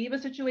to leave a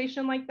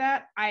situation like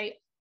that, I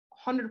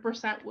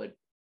 100% would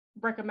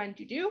recommend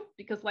you do,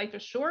 because life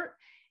is short,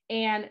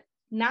 and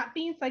not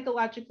being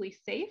psychologically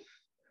safe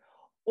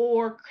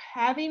or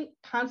having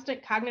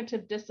constant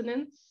cognitive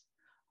dissonance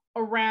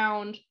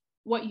around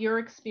what you're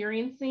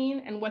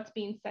experiencing and what's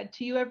being said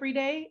to you every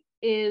day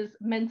is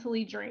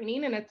mentally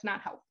draining, and it's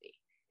not healthy.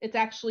 It's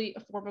actually a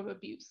form of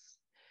abuse.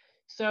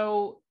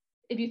 So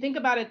if you think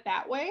about it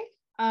that way,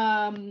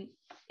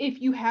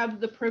 if you have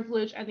the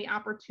privilege and the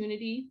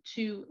opportunity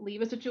to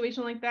leave a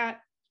situation like that,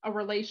 a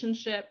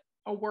relationship,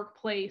 a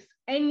workplace,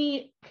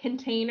 any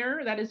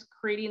container that is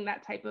creating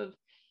that type of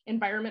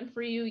environment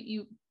for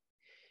you,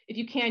 if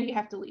you can, you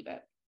have to leave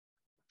it.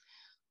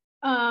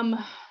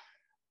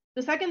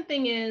 The second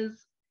thing is,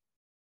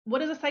 what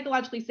does a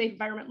psychologically safe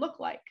environment look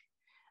like?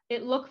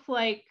 It looks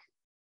like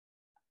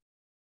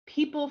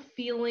people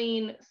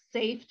feeling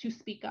safe to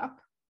speak up,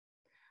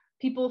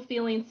 people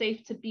feeling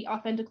safe to be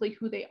authentically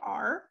who they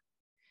are.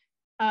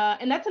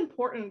 And that's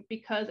important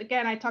because,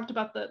 again, I talked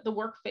about the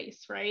work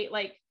face, right?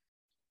 Like,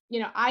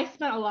 I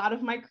spent a lot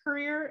of my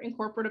career in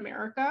corporate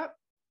America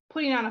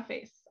putting on a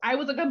face. I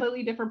was a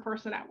completely different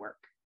person at work.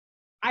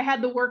 I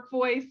had the work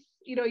voice.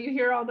 You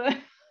hear all the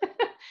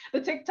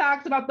the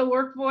TikToks about the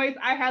work voice.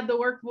 I had the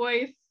work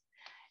voice.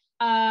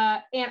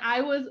 And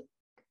I was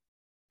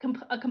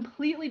a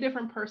completely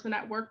different person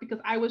at work because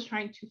I was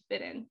trying to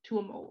fit in to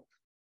a mold.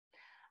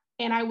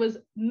 And I was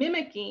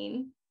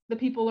mimicking the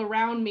people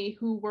around me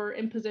who were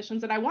in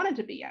positions that I wanted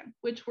to be in,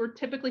 which were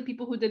typically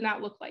people who did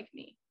not look like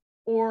me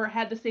or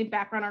had the same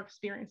background or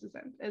experiences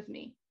as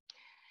me.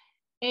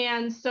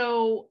 And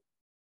so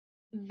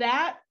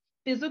that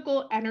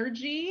physical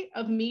energy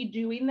of me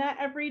doing that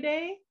every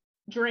day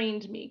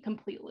drained me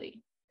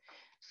completely.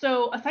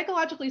 So a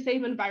psychologically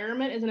safe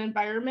environment is an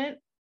environment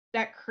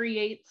that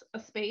creates a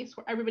space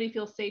where everybody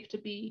feels safe to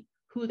be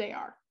who they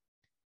are.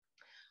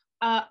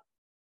 I'm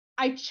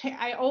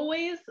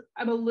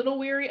a little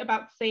weary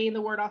about saying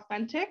the word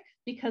authentic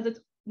because it's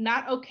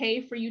not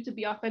okay for you to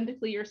be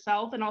authentically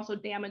yourself and also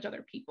damage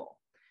other people.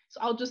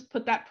 So I'll just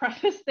put that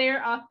preface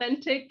there.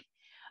 Authentically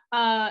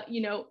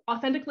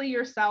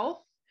yourself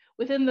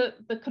within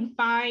the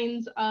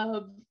confines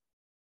of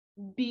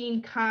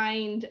being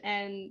kind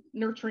and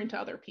nurturing to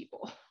other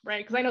people,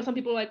 right? Because I know some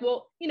people are like,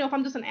 well, if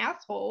I'm just an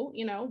asshole,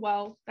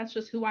 well, that's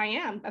just who I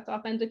am. That's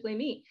authentically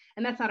me.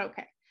 And that's not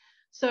okay.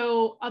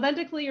 So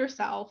authentically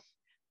yourself,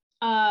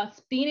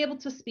 being able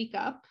to speak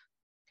up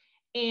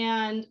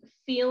and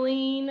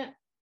feeling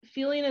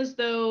as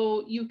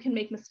though you can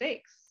make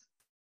mistakes.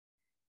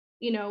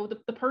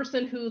 The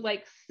person who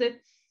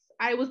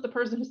I was the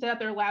person who sat at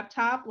their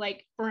laptop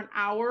for an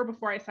hour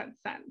before I sent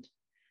send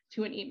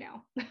to an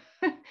email.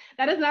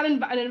 That is not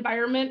an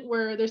environment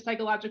where there's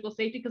psychological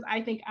safety, because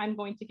I think I'm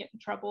going to get in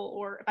trouble,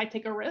 or if I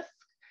take a risk,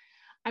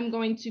 I'm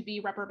going to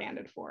be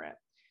reprimanded for it.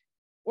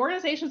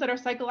 Organizations that are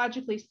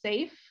psychologically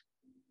safe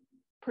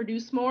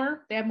produce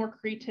more, they have more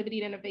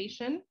creativity and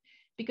innovation,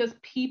 because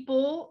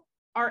people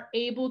are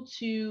able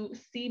to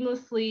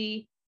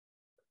seamlessly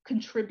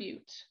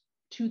contribute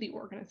to the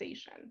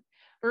organization.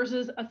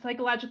 versus a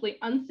psychologically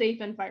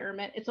unsafe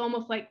environment, it's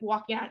almost like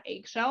walking on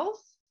eggshells.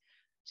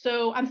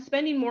 So I'm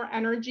spending more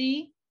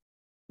energy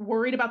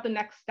worried about the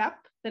next step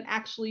than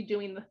actually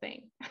doing the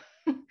thing.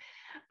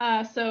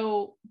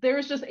 So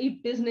there's just a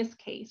business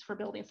case for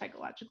building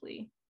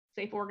psychologically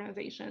safe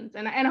organizations.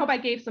 And I hope I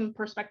gave some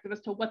perspective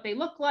as to what they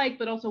look like,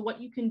 but also what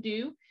you can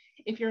do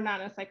if you're not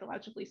in a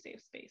psychologically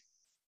safe space.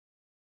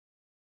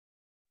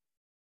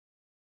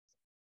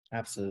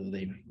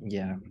 Absolutely.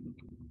 Yeah.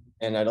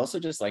 And I'd also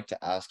just like to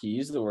ask, you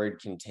use the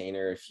word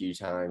container a few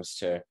times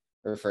to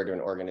refer to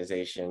an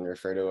organization,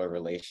 refer to a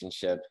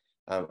relationship.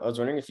 I was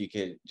wondering if you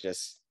could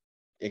just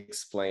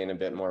explain a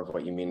bit more of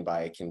what you mean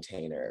by a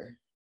container.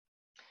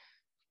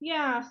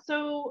 Yeah,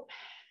 so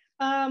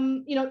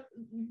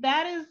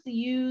that is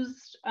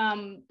used,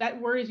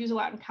 that word is used a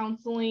lot in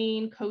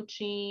counseling,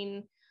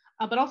 coaching,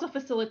 but also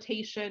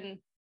facilitation.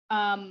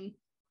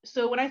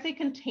 So when I say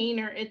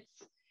container,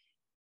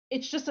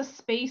 it's just a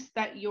space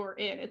that you're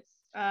in.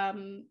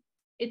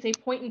 It's a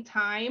point in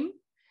time.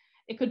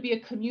 It could be a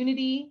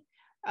community.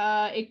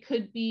 It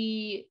could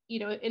be,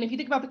 and if you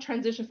think about the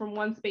transition from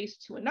one space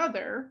to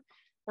another,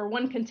 or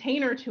one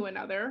container to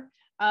another,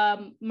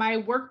 my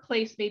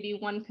workplace may be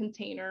one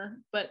container,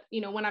 but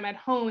when I'm at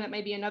home, that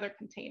may be another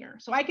container.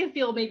 So I can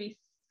feel maybe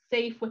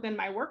safe within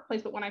my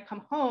workplace, but when I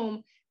come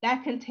home,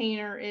 that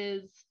container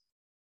is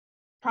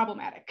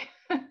problematic.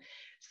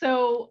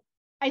 So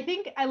I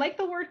think I like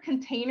the word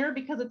container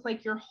because it's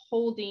like you're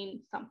holding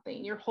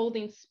something, you're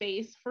holding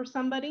space for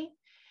somebody.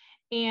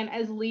 And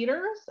as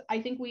leaders,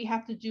 I think we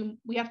have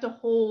to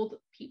hold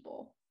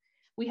people.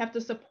 We have to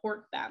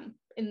support them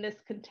in this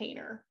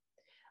container.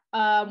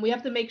 We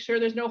have to make sure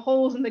there's no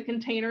holes in the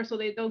container so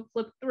they don't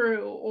slip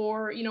through,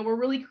 or, we're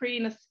really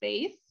creating a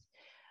space,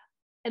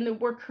 and then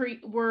we're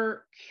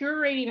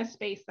curating a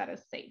space that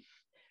is safe.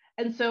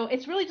 And so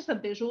it's really just a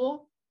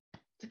visual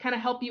to kind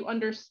of help you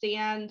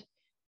understand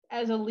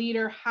as a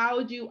leader,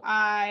 how do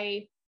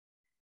I,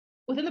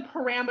 within the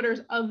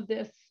parameters of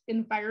this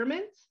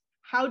environment,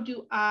 how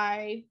do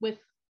I, with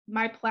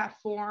my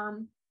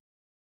platform,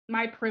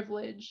 my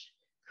privilege,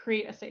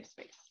 create a safe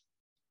space?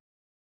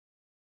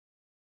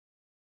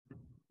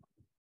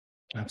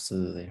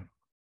 Absolutely.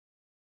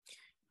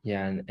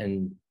 Yeah,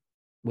 and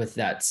with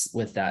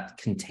that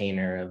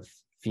container of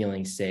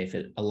feeling safe,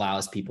 it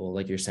allows people,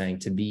 like you're saying,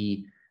 to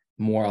be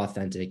more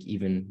authentic,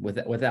 even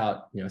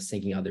without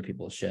sinking other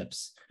people's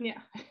ships. Yeah.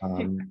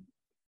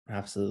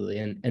 Absolutely.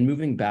 And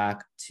moving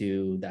back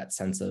to that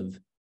sense of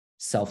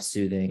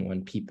self-soothing,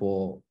 when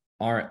people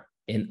are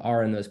in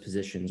those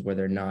positions where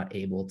they're not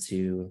able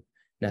to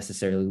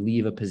necessarily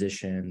leave a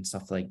position,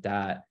 stuff like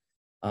that.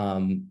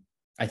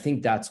 I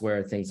think that's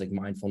where things like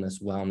mindfulness,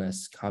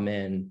 wellness come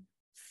in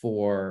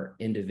for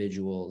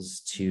individuals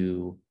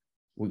to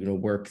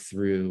work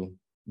through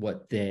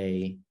what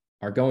they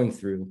are going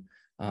through.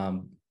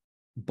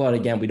 But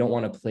again, we don't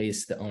want to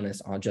place the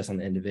onus just on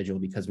the individual,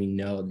 because we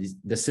know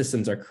the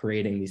systems are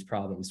creating these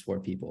problems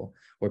for people,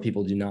 where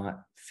people do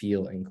not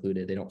feel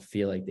included. They don't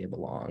feel like they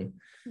belong.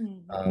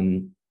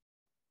 Mm-hmm.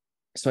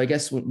 So I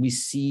guess when we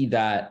see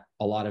that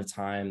a lot of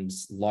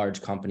times large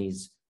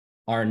companies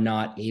are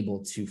not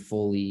able to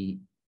fully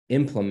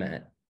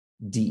implement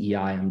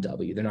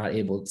DEIMW. They're not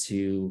able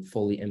to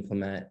fully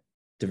implement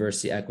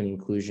diversity, equity,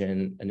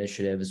 inclusion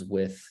initiatives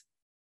with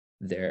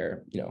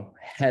their,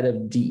 head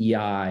of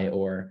DEI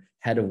or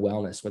head of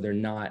wellness, where they're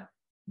not,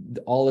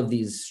 all of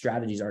these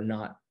strategies are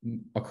not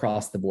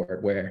across the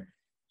board, where,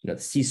 the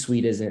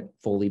C-suite isn't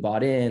fully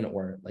bought in,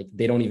 or like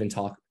they're not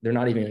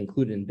even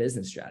included in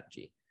business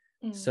strategy.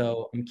 Mm-hmm.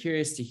 So I'm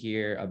curious to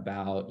hear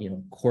about,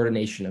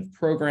 coordination of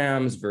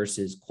programs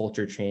versus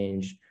culture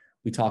change.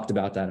 We talked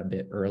about that a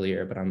bit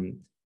earlier, but I'm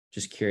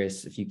just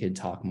curious if you could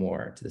talk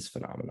more to this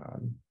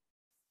phenomenon.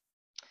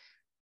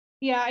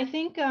 Yeah, I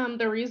think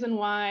the reason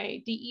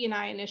why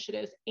DE&I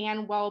initiatives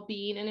and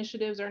well-being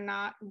initiatives are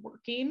not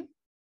working,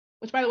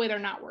 which by the way, they're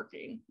not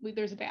working.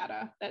 There's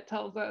data that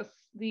tells us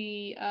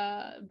the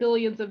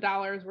billions of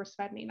dollars we're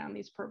spending on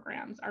these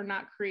programs are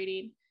not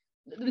creating,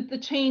 the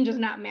change is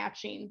not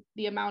matching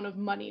the amount of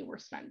money we're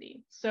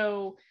spending.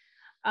 So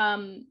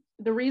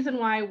the reason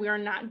why we are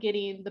not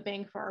getting the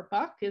bang for our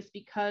buck is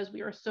because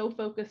we are so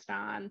focused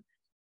on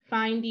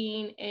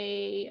finding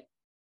a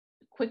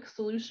quick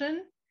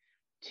solution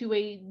to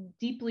a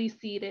deeply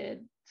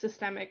seated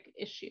systemic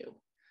issue.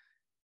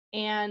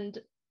 And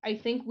I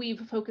think we've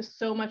focused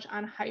so much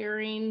on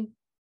hiring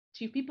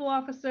chief people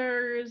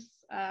officers,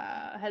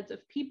 heads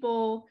of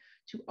people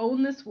to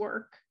own this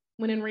work,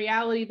 when in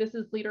reality, this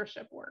is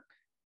leadership work.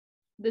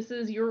 This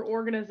is your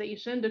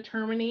organization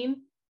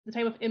determining the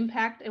type of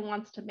impact it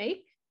wants to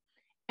make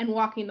and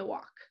walking the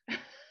walk.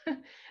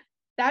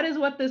 That is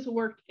what this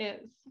work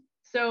is.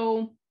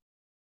 So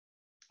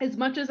as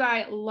much as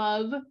I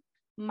love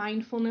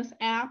mindfulness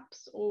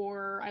apps,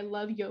 or I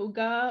love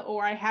yoga,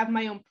 or I have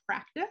my own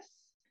practice,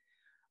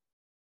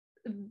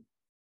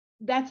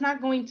 that's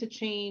not going to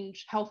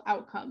change health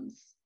outcomes.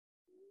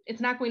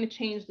 It's not going to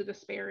change the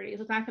disparities.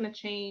 It's not going to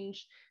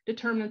change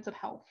determinants of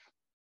health.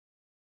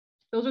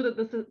 Those are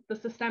the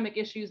systemic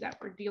issues that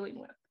we're dealing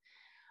with.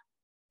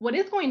 what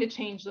is going to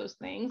change those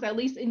things, at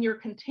least in your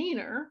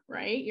container,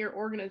 right, your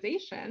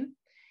organization,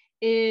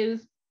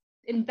 is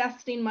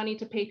investing money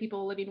to pay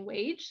people a living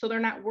wage so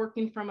they're not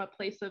working from a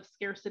place of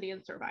scarcity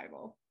and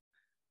survival.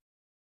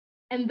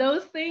 And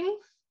those things,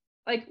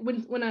 like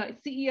when a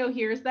CEO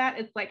hears that,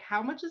 it's like,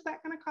 how much is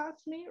that going to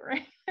cost me,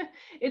 right?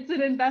 It's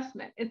an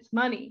investment, it's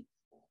money,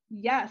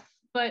 yes,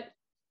 but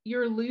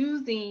you're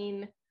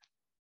losing,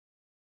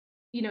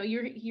 you know,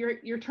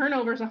 your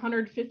turnover is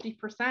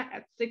 150%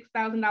 at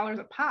 $6,000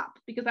 a pop,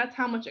 because that's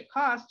how much it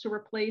costs to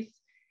replace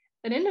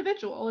an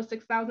individual is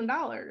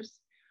 $6,000.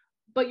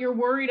 But you're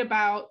worried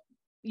about,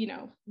 you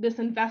know, this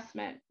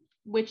investment,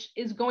 which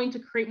is going to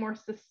create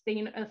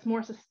a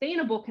more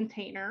sustainable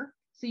container,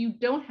 so you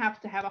don't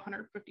have to have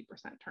 150%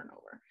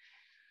 turnover.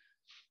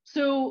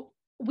 So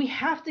we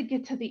have to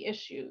get to the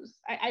issues.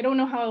 I don't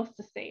know how else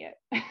to say it.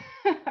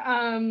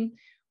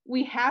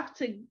 We have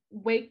to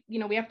wake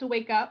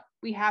up.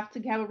 We have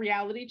to have a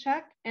reality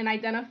check and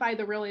identify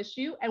the real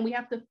issue, and we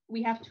have to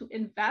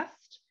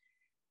invest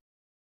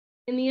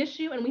in the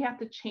issue, and we have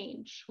to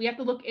change. We have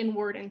to look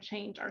inward and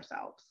change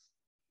ourselves,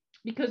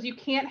 because you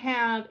can't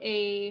have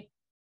a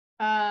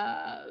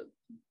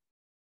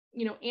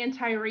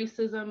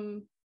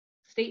anti-racism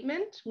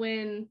statement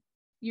when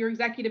your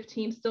executive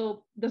team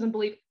still doesn't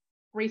believe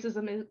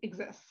racism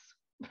exists.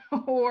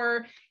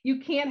 Or you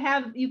can't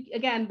have,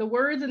 again, the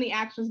words and the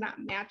actions not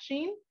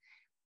matching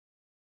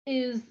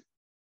and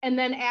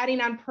then adding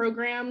on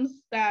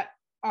programs that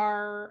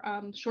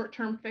are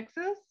short-term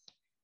fixes.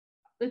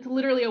 It's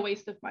literally a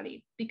waste of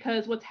money,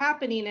 because what's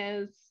happening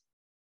is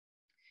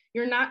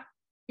you're not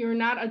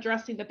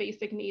addressing the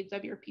basic needs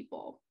of your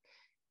people.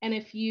 And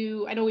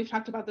I know we've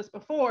talked about this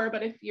before,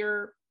 but if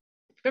you've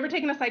ever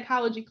taken a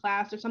psychology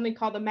class, there's something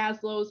called the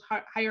Maslow's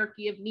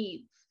hierarchy of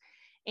needs.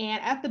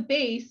 And at the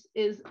base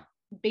is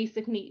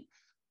basic needs: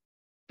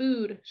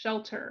 food,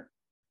 shelter.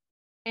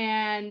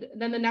 And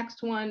then the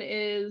next one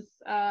is,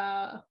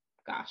 I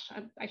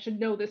should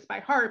know this by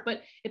heart,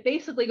 but it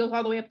basically goes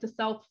all the way up to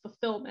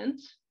self-fulfillment.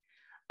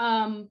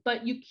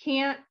 But you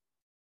can't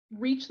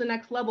reach the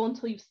next level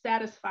until you've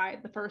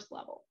satisfied the first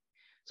level.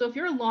 So if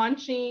you're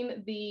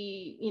launching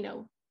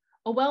a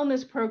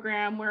wellness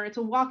program where it's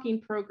a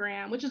walking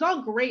program, which is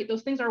all great,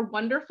 those things are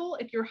wonderful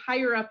if you're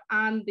higher up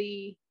on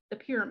the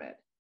pyramid.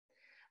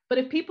 But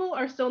if people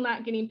are still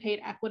not getting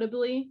paid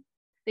equitably,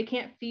 they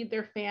can't feed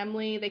their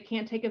family, they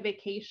can't take a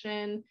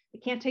vacation, they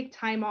can't take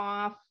time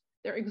off,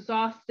 they're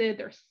exhausted,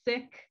 they're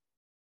sick,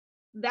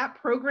 that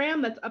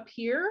program that's up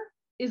here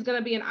is going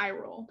to be an eye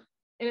roll,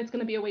 and it's going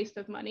to be a waste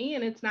of money,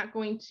 and it's not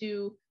going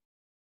to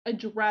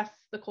address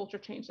the culture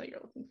change that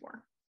you're looking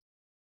for.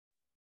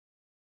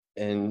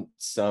 In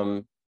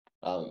some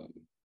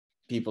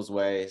people's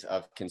ways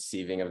of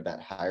conceiving of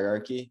that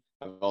hierarchy,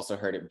 I've also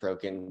heard it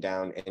broken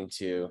down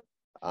into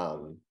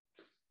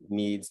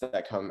needs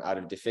that come out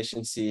of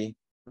deficiency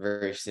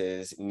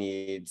versus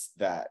needs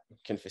that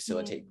can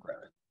facilitate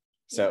growth.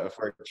 So if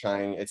we're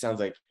trying, it sounds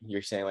like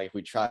you're saying, like, if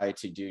we try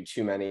to do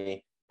too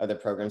many other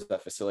programs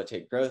that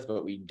facilitate growth,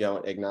 but we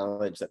don't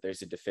acknowledge that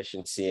there's a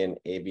deficiency in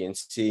A, B, and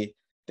C,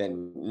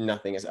 then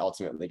nothing is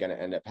ultimately going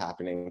to end up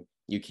happening.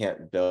 You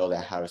can't build a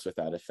house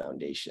without a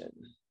foundation.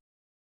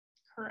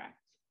 Correct.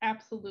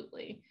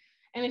 Absolutely.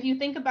 And if you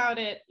think about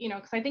it,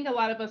 because I think a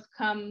lot of us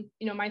come,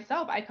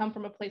 myself, I come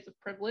from a place of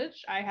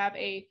privilege. I have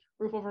a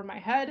roof over my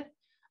head.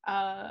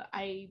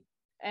 I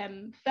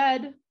am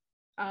fed.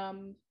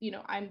 I'm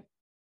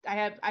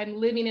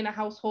living in a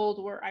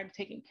household where I'm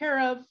taken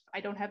care of. I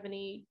don't have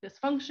any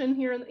dysfunction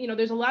here.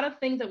 There's a lot of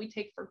things that we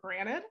take for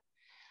granted.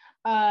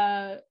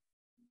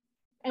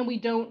 And we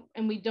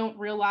don't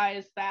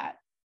realize that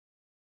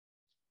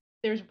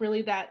there's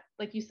really that,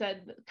 like you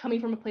said, coming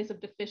from a place of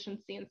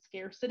deficiency and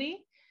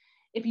scarcity.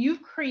 If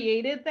you've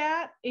created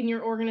that in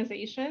your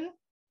organization,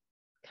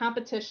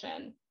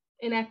 competition,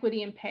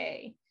 inequity in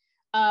pay,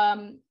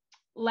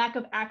 lack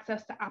of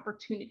access to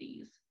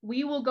opportunities,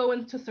 we will go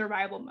into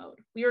survival mode.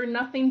 We are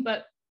nothing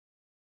but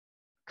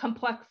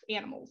complex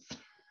animals,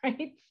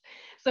 right?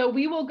 So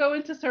we will go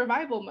into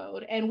survival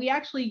mode, and we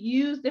actually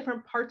use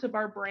different parts of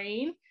our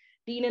brain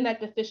being in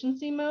that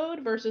deficiency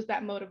mode versus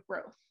that mode of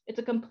growth. It's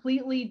a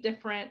completely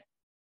different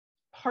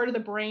part of the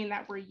brain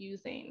that we're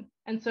using.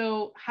 And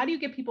so how do you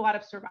get people out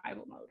of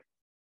survival mode?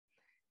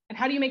 And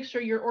how do you make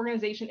sure your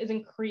organization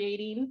isn't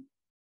creating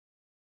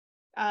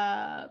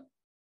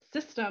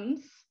systems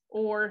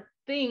or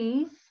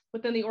things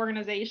within the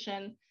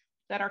organization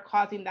that are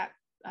causing that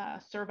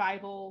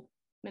survival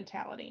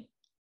mentality?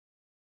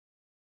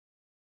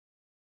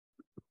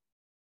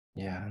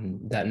 Yeah,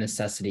 and that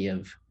necessity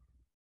of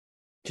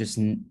just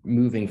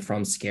moving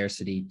from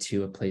scarcity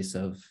to a place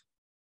of,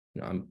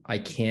 I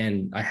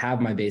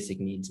have my basic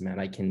needs met.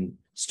 I can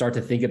start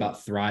to think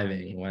about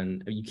thriving,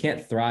 when you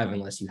can't thrive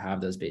unless you have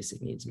those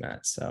basic needs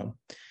met. So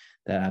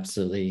that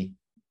absolutely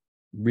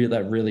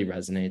really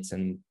resonates.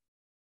 And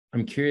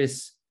I'm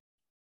curious,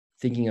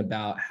 thinking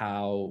about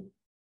how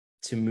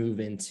to move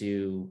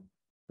into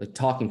like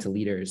talking to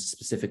leaders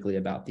specifically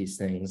about these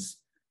things.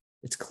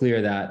 It's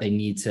clear that they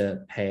need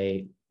to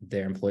pay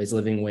their employees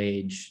living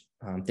wage.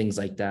 things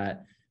like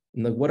that.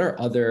 And like, what are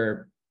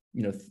other,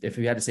 if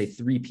you had to say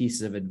 3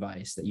 pieces of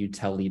advice that you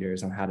tell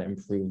leaders on how to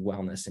improve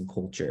wellness and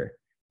culture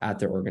at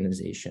their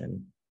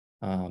organization,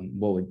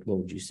 what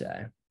would you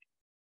say?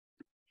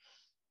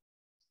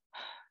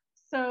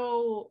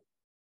 So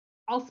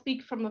I'll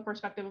speak from the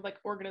perspective of like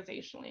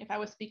organizationally. If I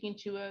was speaking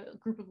to a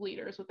group of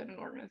leaders within an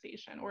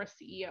organization or a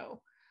CEO,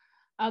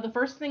 the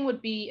first thing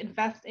would be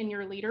invest in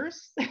your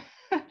leaders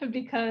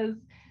because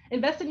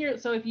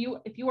so if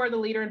you are the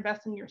leader,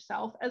 invest in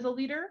yourself as a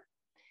leader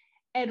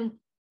and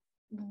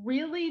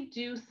really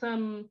do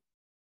some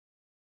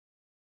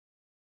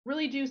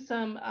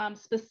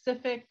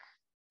specific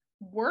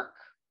work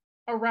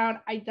around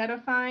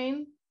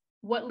identifying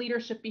what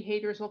leadership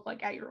behaviors look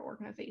like at your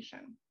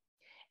organization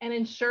and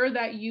ensure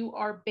that you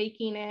are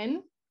baking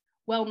in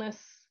wellness,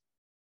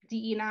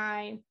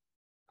 DE&I,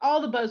 all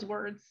the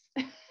buzzwords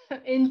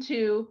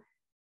into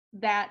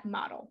that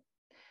model.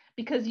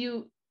 Because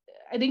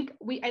I think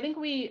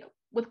we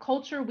with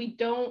culture, we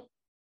don't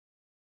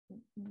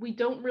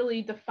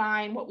really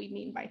define what we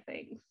mean by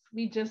things.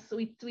 We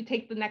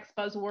take the next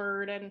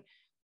buzzword and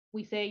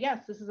we say,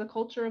 yes, this is a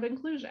culture of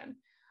inclusion.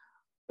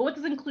 But what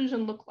does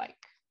inclusion look like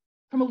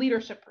from a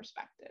leadership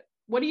perspective?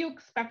 What are you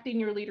expecting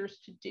your leaders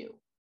to do?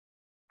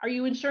 Are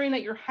you ensuring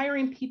that you're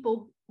hiring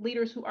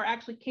leaders who are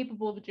actually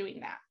capable of doing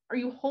that? Are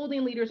you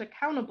holding leaders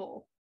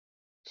accountable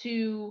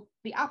to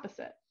the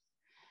opposite?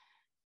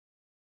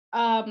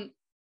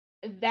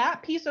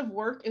 That piece of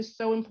work is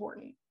so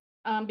important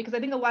because I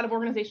think a lot of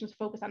organizations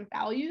focus on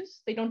values.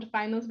 They don't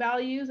define those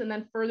values, and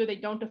then further, they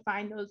don't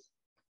define those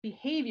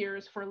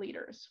behaviors for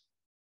leaders.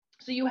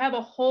 So you have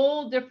a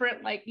whole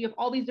different, you have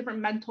all these different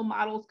mental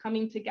models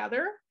coming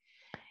together.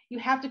 You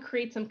have to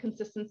create some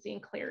consistency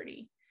and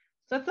clarity.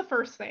 So that's the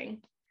first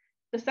thing.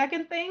 The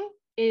second thing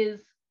is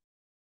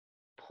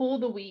pull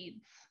the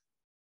weeds.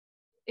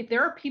 If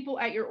there are people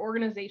at your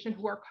organization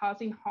who are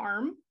causing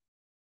harm,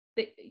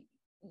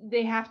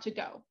 they have to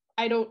go.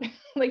 I don't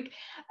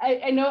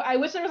I know, I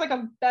wish there was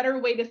a better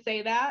way to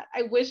say that.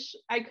 I wish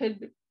I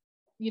could,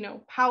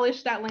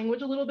 polish that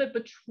language a little bit,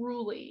 but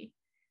truly,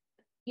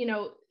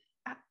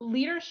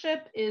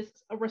 leadership is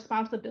a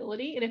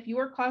responsibility. And if you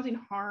are causing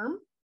harm,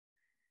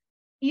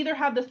 either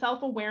have the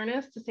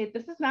self-awareness to say,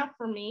 this is not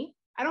for me.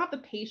 I don't have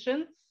the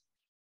patience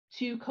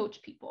to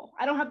coach people.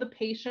 I don't have the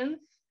patience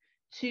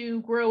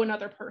to grow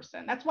another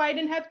person. That's why I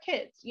didn't have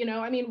kids.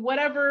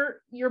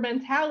 Whatever your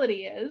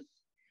mentality is,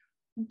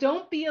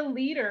 don't be a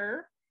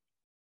leader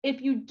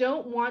if you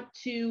don't want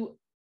to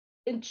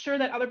ensure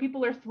that other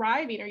people are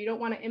thriving or you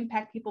don't want to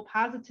impact people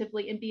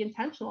positively and be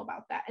intentional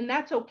about that. And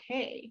that's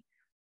okay.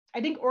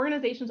 I think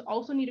organizations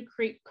also need to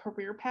create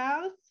career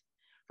paths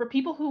for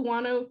people who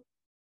want to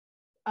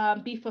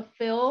be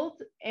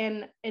fulfilled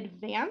and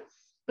advance,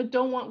 but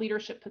don't want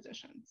leadership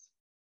positions.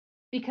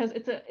 Because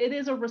it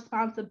is a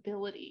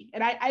responsibility.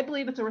 And I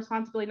believe it's a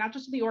responsibility, not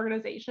just to the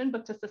organization,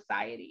 but to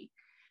society,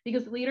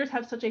 because leaders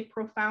have such a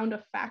profound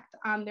effect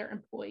on their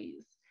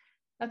employees.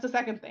 That's the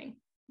second thing.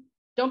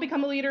 Don't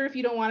become a leader if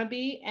you don't want to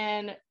be,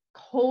 and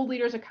hold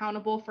leaders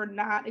accountable for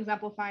not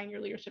exemplifying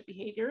your leadership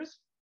behaviors.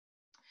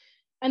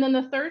 And then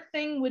the third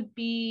thing would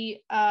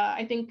be,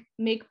 I think,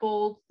 make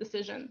bold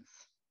decisions.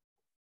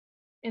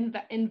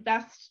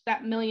 Invest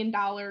that $1 million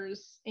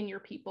in your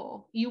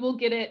people. You will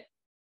get it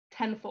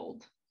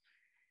tenfold.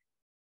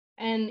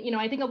 And,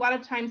 I think a lot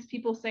of times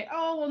people say,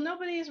 oh, well,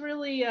 nobody's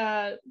really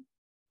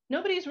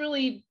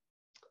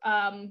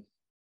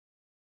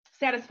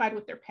satisfied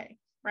with their pay,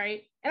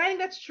 right? And I think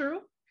that's true.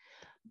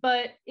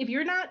 But if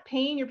you're not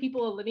paying your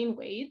people a living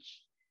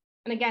wage,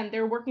 and again,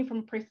 they're working from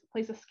a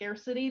place of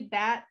scarcity,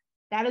 that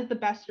is the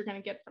best you're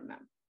going to get from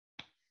them.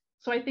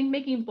 So I think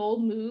making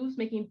bold moves,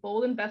 making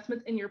bold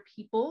investments in your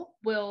people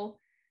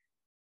will,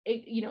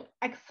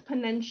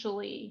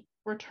 exponentially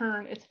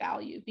return its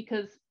value,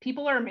 because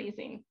people are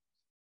amazing.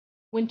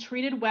 When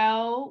treated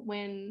well,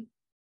 when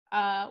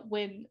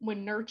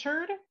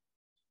nurtured,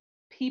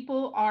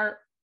 people are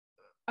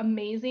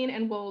amazing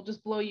and will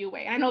just blow you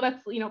away. And I know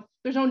that's,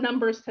 there's no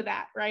numbers to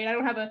that, right? I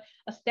don't have a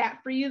stat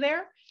for you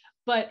there,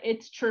 but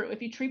it's true.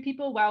 If you treat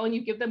people well and you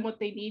give them what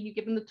they need, you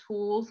give them the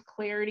tools,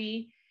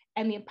 clarity,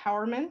 and the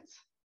empowerment,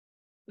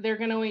 they're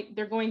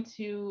going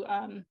to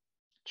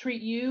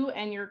treat you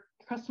and your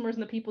customers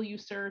and the people you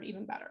serve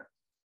even better.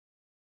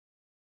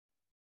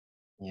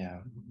 Yeah.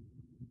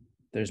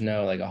 There's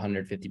no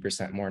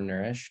 150% more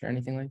nourished or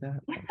anything like that.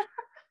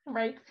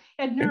 Right.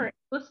 And nourish,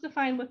 let's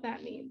define what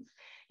that means.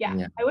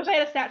 Yeah. I wish I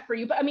had a stat for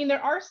you, but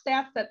there are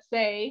stats that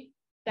say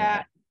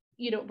that,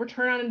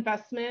 return on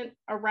investment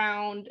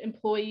around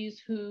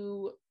employees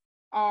who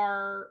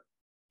are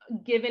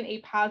given a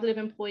positive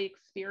employee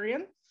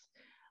experience,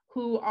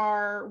 who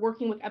are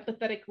working with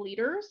empathetic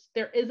leaders,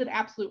 there is an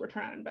absolute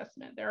return on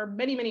investment. There are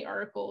many, many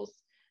articles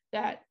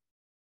that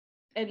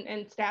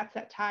and stats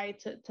that tie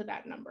to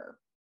that number.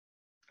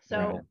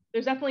 So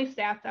There's definitely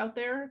stats out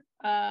there.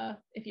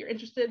 If you're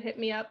interested, hit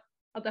me up.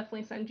 I'll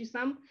definitely send you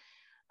some.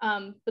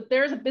 But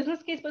there's a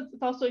business case, but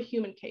it's also a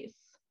human case.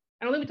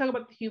 I don't think we talk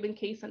about the human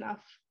case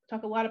enough. We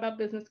talk a lot about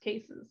business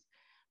cases,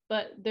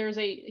 but there's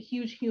a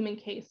huge human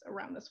case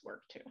around this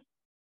work too.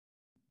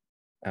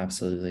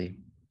 Absolutely.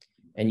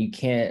 And you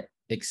can't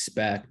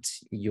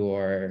expect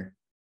your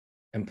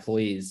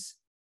employees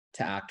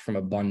to act from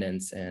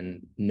abundance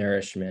and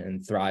nourishment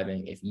and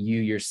thriving if you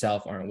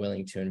yourself aren't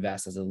willing to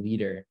invest as a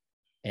leader.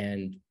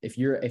 And if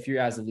you're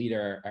as a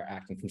leader are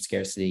acting from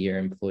scarcity, your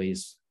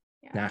employees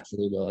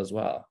naturally will as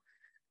well.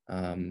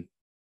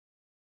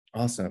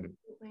 Awesome.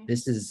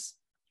 This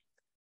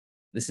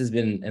has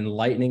been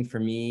enlightening for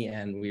me,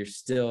 and we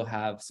still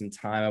have some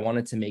time. I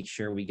wanted to make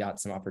sure we got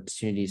some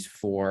opportunities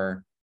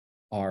for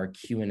our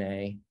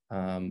Q&A.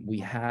 We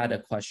had a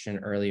question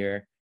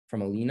earlier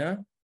from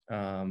Alina.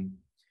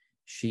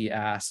 She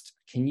asked,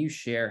 can you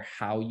share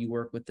how you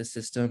work with the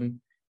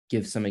system?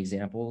 Give some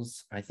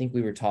examples. I think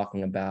we were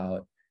talking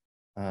about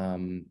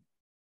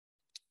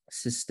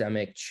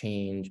systemic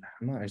change.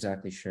 I'm not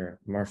exactly sure.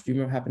 Marf, do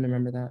you happen to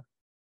remember that?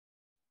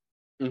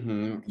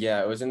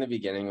 Yeah, it was in the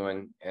beginning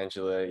when,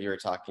 Angela, you were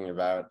talking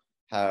about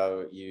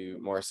how you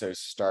more so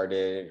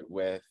started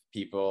with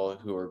people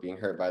who were being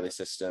hurt by the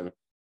system,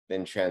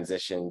 then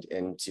transitioned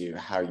into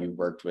how you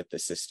worked with the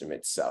system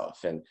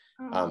itself. And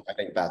I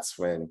think that's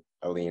when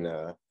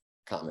Alina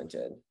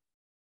commented.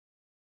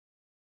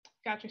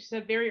 Gotcha. She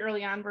said very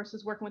early on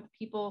versus working with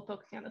people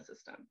focusing on the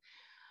system.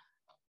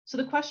 So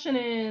the question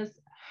is,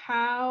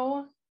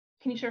 can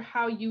you share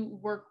how you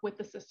work with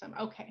the system?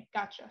 Okay,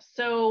 gotcha.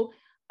 So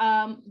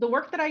the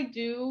work that I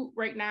do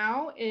right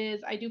now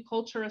is I do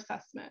culture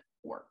assessment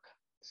work.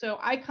 So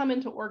I come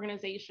into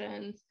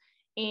organizations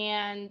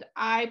and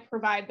I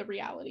provide the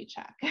reality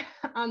check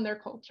on their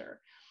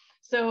culture.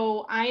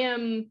 So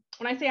when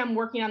I say I'm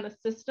working on the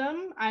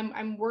system,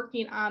 I'm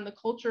working on the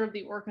culture of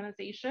the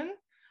organization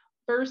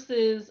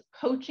versus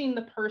coaching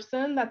the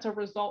person that's a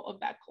result of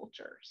that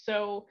culture.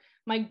 So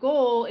my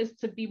goal is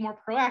to be more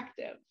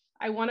proactive.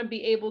 I want to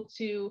be able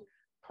to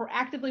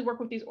proactively work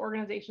with these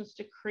organizations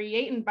to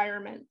create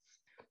environments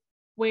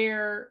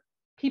where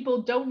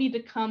people don't need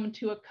to come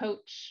to a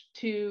coach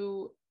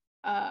to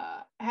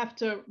have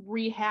to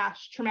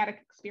rehash traumatic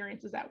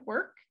experiences at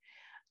work.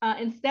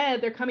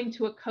 Instead, they're coming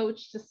to a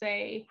coach to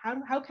say,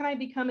 how can I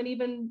become an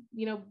even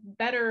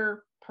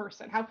better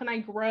person? How can I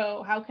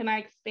grow? How can I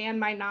expand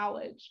my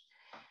knowledge?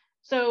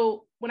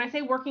 So when I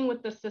say working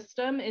with the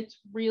system, it's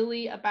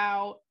really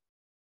about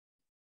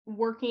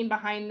working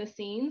behind the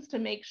scenes to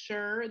make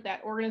sure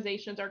that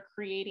organizations are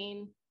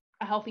creating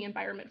a healthy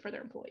environment for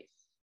their employees.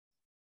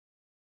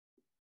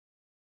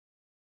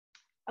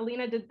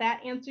 Alina, did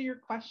that answer your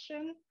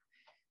question?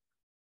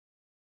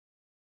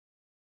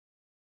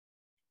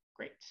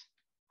 Great.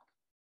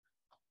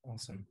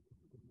 Awesome.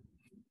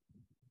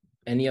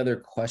 Any other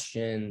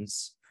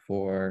questions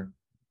for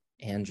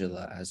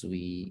Angela as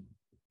we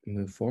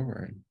move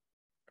forward?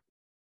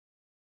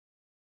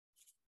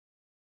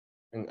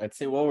 And I'd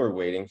say while we're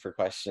waiting for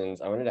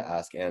questions, I wanted to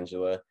ask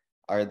Angela,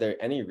 are there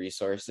any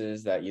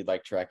resources that you'd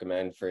like to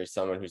recommend for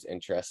someone who's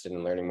interested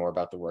in learning more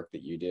about the work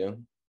that you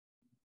do?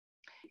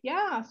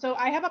 Yeah, so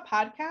I have a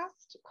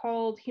podcast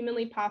called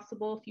Humanly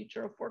Possible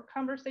Future of Work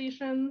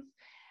Conversations.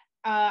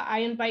 I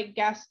invite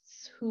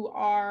guests who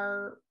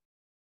are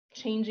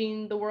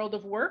changing the world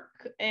of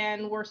work,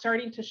 and we're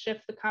starting to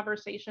shift the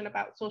conversation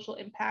about social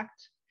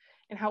impact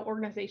and how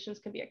organizations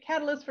can be a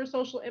catalyst for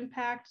social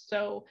impact.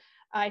 So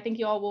I think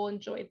you all will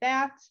enjoy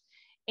that.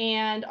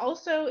 And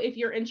also, if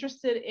you're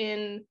interested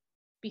in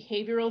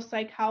behavioral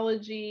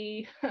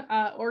psychology,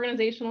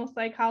 organizational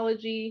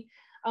psychology,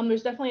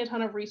 there's definitely a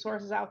ton of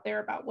resources out there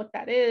about what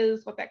that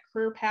is, what that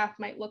career path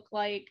might look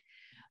like.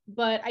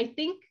 But I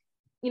think,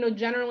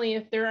 generally,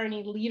 if there are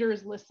any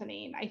leaders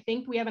listening, I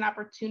think we have an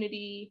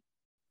opportunity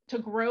to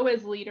grow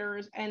as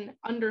leaders and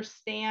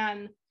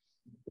understand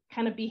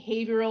kind of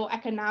behavioral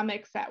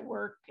economics at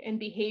work and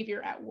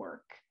behavior at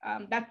work.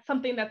 That's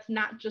something that's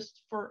not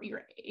just for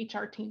your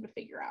HR team to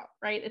figure out,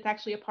 right? It's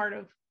actually a part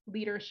of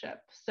leadership.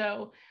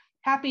 So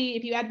happy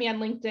if you add me on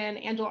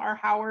LinkedIn, Angela R.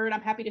 Howard,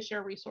 I'm happy to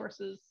share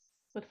resources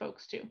with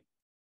folks too.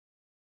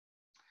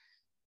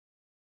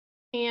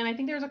 And I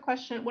think there's a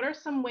question, what are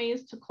some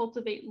ways to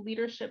cultivate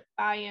leadership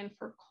buy-in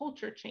for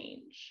culture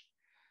change?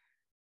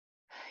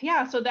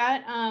 Yeah, so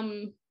that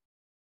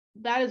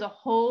is a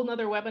whole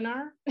nother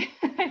webinar.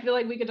 I feel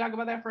like we could talk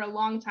about that for a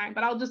long time,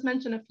 but I'll just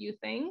mention a few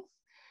things.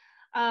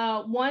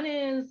 One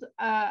is,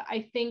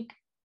 I think,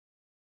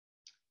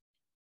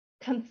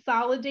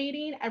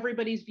 consolidating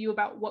everybody's view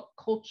about what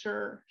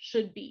culture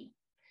should be.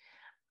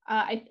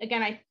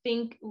 Again, I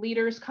think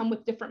leaders come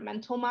with different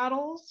mental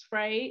models,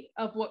 right,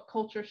 of what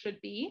culture should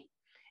be.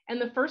 And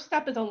the first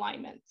step is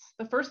alignment.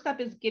 The first step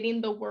is getting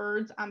the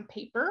words on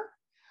paper.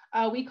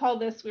 We call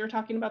this, we were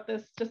talking about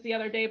this just the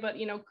other day, but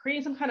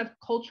creating some kind of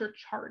culture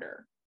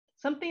charter,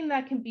 something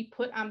that can be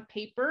put on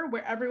paper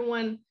where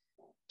everyone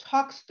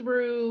talks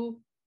through,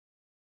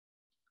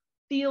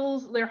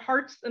 feels their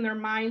hearts and their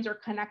minds are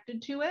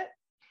connected to it.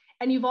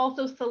 And you've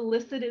also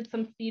solicited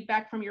some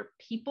feedback from your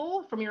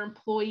people, from your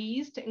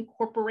employees to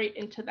incorporate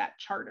into that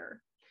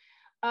charter.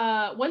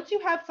 Once you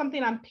have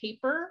something on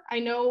paper, I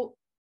know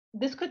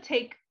this could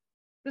take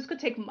This could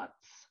take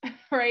months,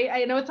 right?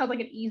 I know it sounds like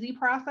an easy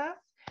process,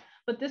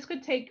 but this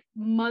could take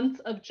months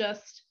of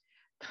just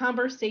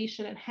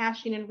conversation and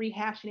hashing and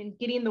rehashing and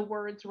getting the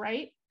words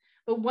right.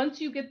 But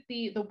once you get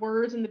the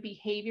words and the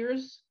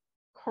behaviors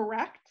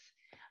correct,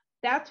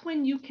 that's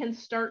when you can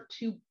start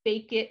to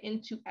bake it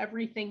into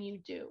everything you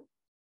do.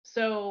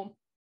 So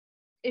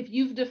if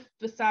you've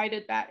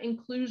decided that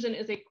inclusion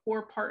is a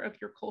core part of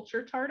your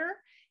culture charter,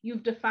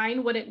 you've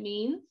defined what it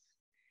means.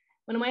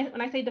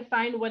 When I say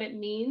define what it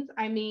means,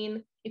 I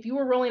mean, if you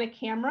were rolling a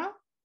camera,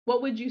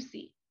 what would you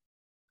see?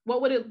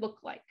 What would it look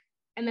like?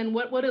 And then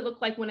what would it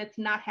look like when it's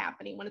not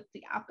happening, when it's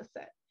the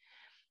opposite?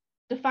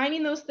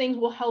 Defining those things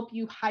will help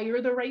you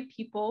hire the right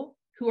people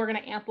who are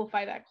going to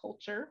amplify that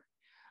culture.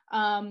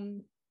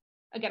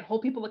 Again,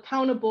 hold people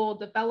accountable,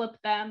 develop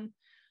them.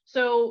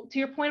 So to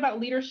your point about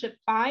leadership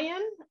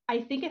buy-in,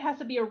 I think it has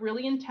to be a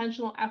really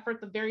intentional effort.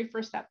 The very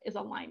first step is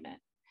alignment.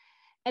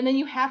 And then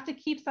you have to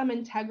keep some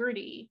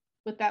integrity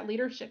with that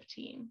leadership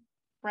team,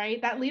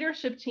 right? That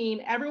leadership team,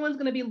 everyone's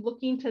going to be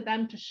looking to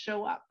them to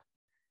show up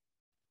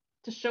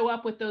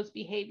with those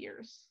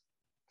behaviors.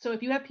 So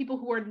if you have people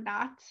who are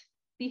not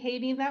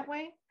behaving that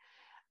way,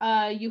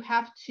 you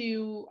have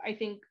to, I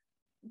think,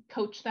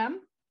 coach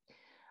them.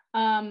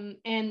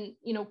 And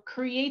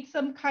create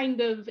some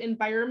kind of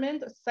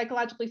environment, a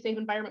psychologically safe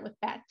environment with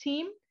that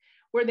team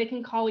where they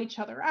can call each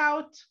other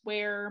out,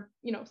 where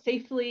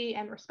safely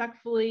and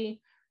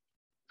respectfully,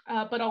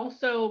 but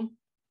also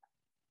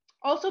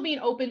being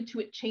open to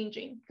it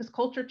changing, because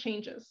culture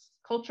changes,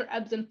 culture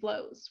ebbs and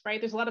flows, right?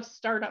 There's a lot of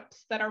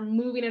startups that are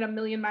moving at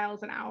 1,000,000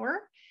 miles an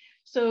hour.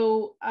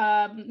 So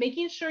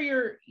making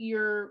sure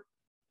you're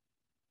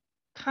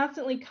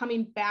constantly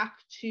coming back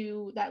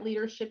to that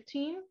leadership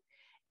team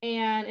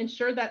and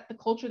ensure that the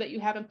culture that you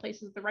have in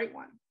place is the right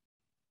one.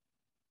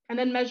 And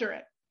then measure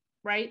it,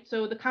 right?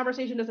 So the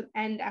conversation doesn't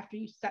end after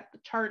you set the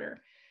charter.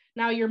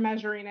 Now you're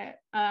measuring it,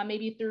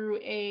 maybe through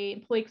a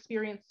employee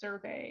experience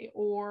survey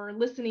or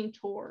listening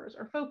tours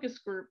or focus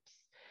groups.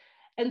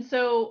 And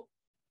so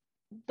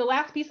the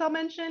last piece I'll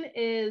mention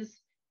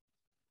is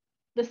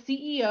the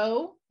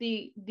CEO,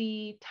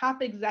 the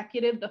top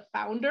executive, the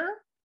founder,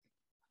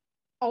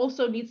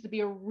 also needs to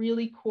be a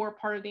really core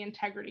part of the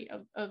integrity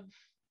of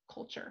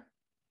culture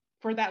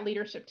for that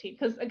leadership team.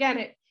 Because again,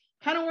 it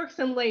kind of works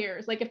in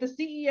layers. Like if the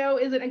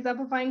CEO isn't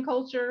exemplifying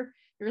culture,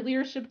 your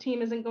leadership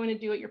team isn't going to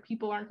do it, your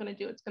people aren't going to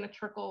do it. It's going to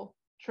trickle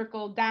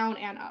down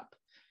and up.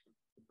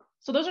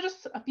 So those are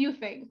just a few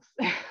things,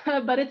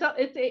 but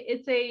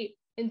it's a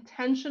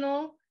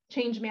intentional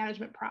change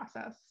management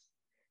process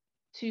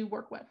to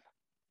work with.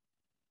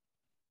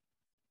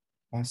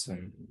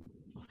 Awesome.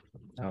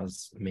 That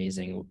was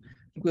amazing.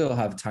 I think we'll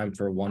have time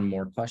for one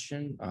more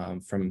question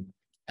from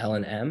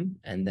Ellen M,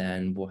 and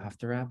then we'll have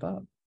to wrap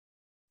up.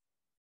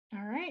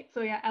 All right.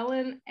 So yeah,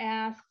 Ellen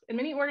asks, in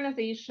many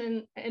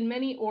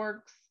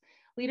orgs,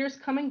 leaders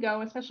come and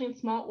go, especially in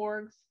small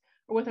orgs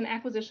or with an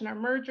acquisition or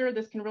merger.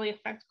 This can really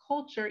affect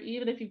culture,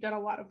 even if you've done a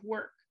lot of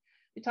work.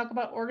 We talk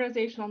about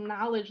organizational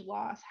knowledge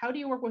loss. How do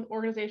you work with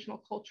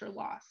organizational culture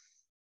loss?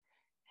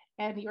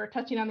 And you are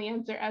touching on the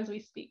answer as we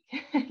speak.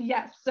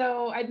 Yes.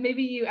 So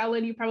maybe you,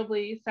 Ellen, you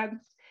probably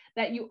sensed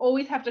that you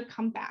always have to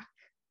come back,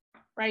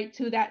 right,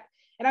 to that.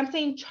 And I'm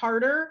saying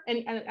charter,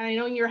 and I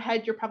know in your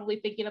head, you're probably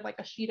thinking of like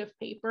a sheet of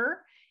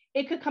paper.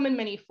 It could come in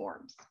many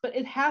forms, but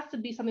it has to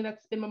be something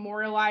that's been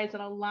memorialized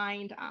and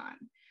aligned on.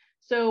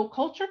 So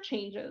culture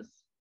changes.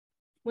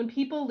 When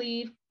people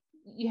leave,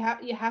 you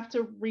have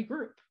to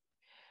regroup,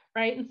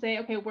 right? And say,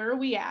 okay, where are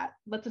we at?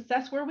 Let's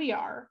assess where we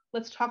are.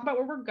 Let's talk about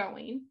where we're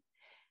going.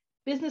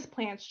 Business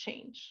plans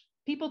change.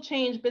 People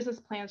change, business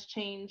plans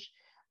change.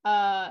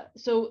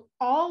 So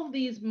all of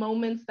these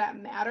moments that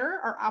matter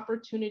are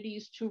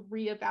opportunities to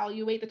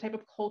reevaluate the type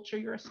of culture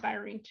you're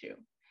aspiring to.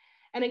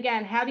 And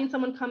again, having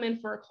someone come in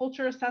for a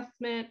culture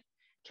assessment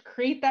to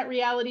create that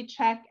reality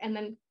check and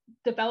then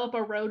develop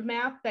a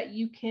roadmap that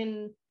you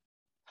can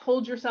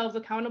hold yourselves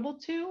accountable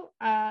to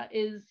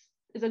is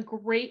a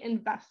great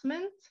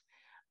investment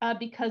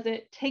because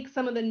it takes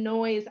some of the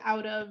noise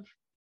out of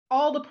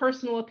all the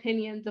personal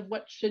opinions of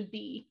what should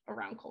be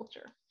around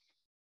culture.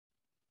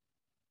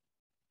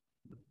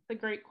 A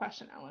great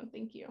question, Ellen.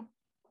 Thank you.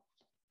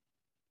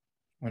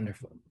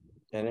 Wonderful.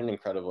 And an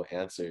incredible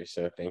answer.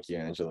 So thank you,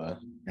 Angela.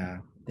 Yeah,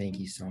 thank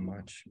you so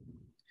much.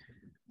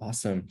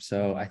 Awesome.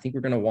 So I think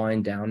we're going to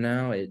wind down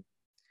now. It's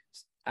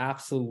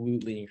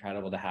absolutely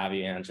incredible to have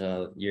you,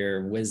 Angela.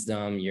 Your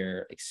wisdom,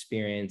 your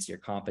experience, your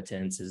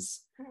competence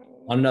is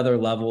on another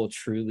level,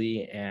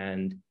 truly.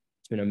 And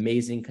it's been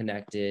amazing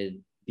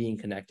being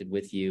connected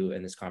with you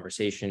in this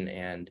conversation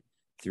and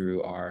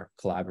through our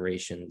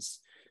collaborations.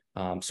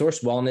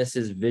 Source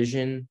Wellness's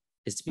vision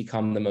is to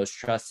become the most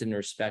trusted and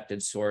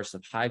respected source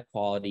of high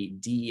quality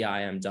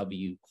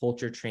DEIMW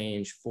culture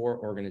change for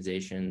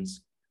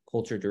organizations,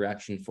 culture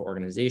direction for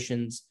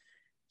organizations.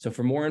 So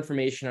for more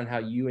information on how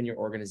you and your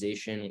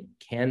organization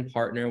can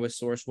partner with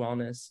Source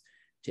Wellness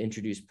to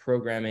introduce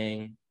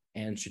programming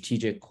and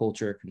strategic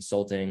culture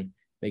consulting,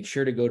 make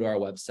sure to go to our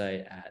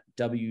website at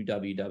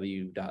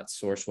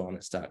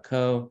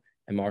www.sourcewellness.co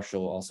and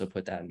Marshall will also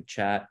put that in the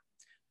chat.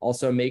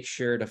 Also, make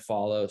sure to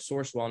follow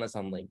Source Wellness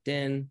on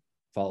LinkedIn.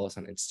 Follow us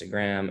on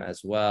Instagram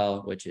as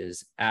well, which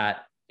is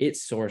at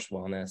It's Source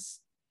Wellness.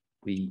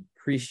 We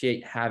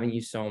appreciate having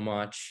you so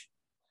much.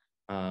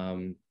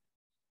 I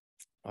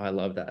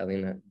love that,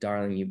 Alina.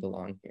 Darling, you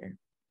belong here.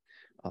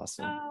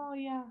 Awesome. Oh,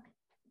 yeah.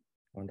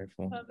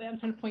 Wonderful. I'm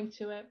trying to point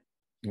to it.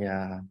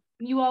 Yeah.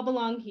 You all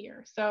belong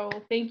here. So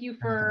thank you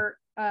for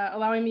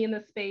allowing me in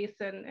this space.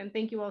 And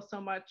thank you all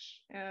so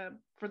much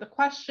for the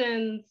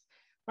questions.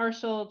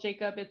 Marshall,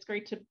 Jacob, it's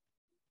great to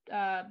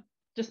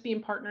just be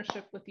in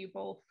partnership with you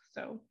both.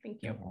 So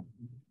thank you.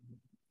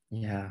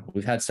 Yeah,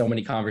 we've had so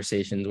many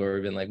conversations where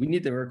we've been like, we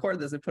need to record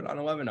this and put it on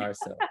a webinar.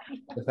 So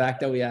the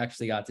fact that we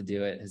actually got to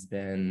do it has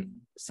been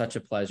such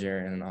a pleasure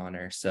and an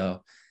honor.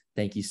 So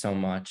thank you so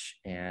much.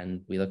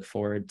 And we look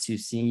forward to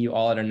seeing you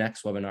all at our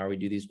next webinar. We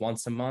do these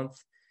once a month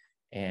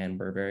and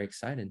we're very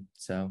excited.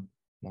 So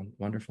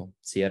wonderful.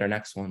 See you at our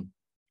next one.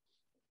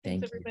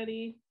 Thanks,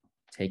 everybody.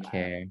 Take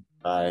care.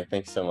 Bye.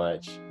 Thanks so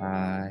much.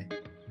 Bye.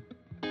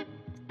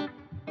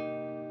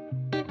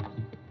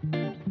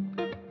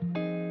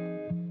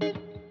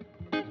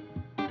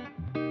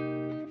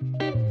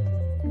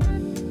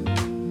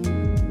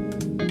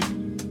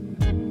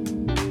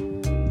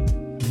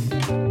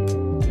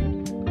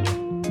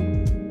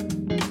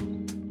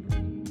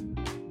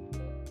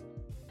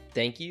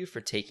 Thank you for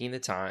taking the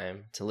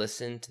time to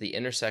listen to the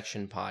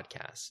Intersection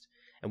podcast,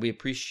 and we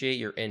appreciate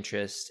your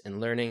interest in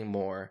learning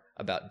more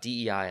about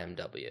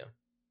DEIMW.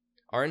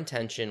 Our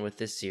intention with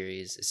this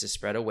series is to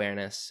spread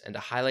awareness and to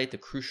highlight the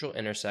crucial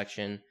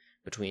intersection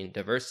between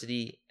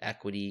diversity,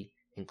 equity,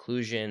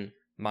 inclusion,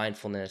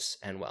 mindfulness,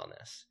 and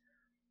wellness.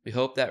 We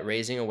hope that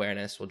raising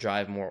awareness will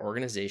drive more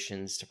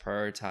organizations to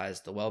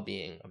prioritize the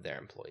well-being of their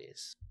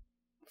employees.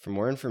 For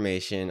more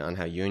information on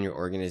how you and your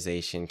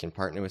organization can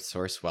partner with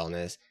Source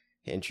Wellness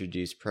to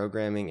introduce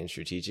programming and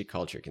strategic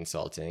culture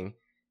consulting,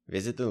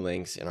 visit the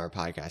links in our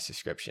podcast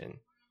description.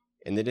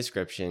 In the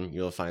description,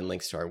 you will find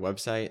links to our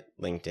website,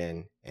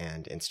 LinkedIn,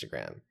 and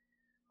Instagram.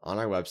 On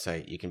our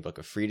website, you can book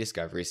a free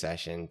discovery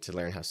session to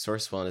learn how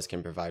Source Wellness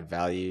can provide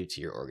value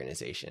to your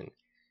organization.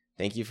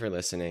 Thank you for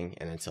listening,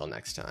 and until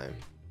next time.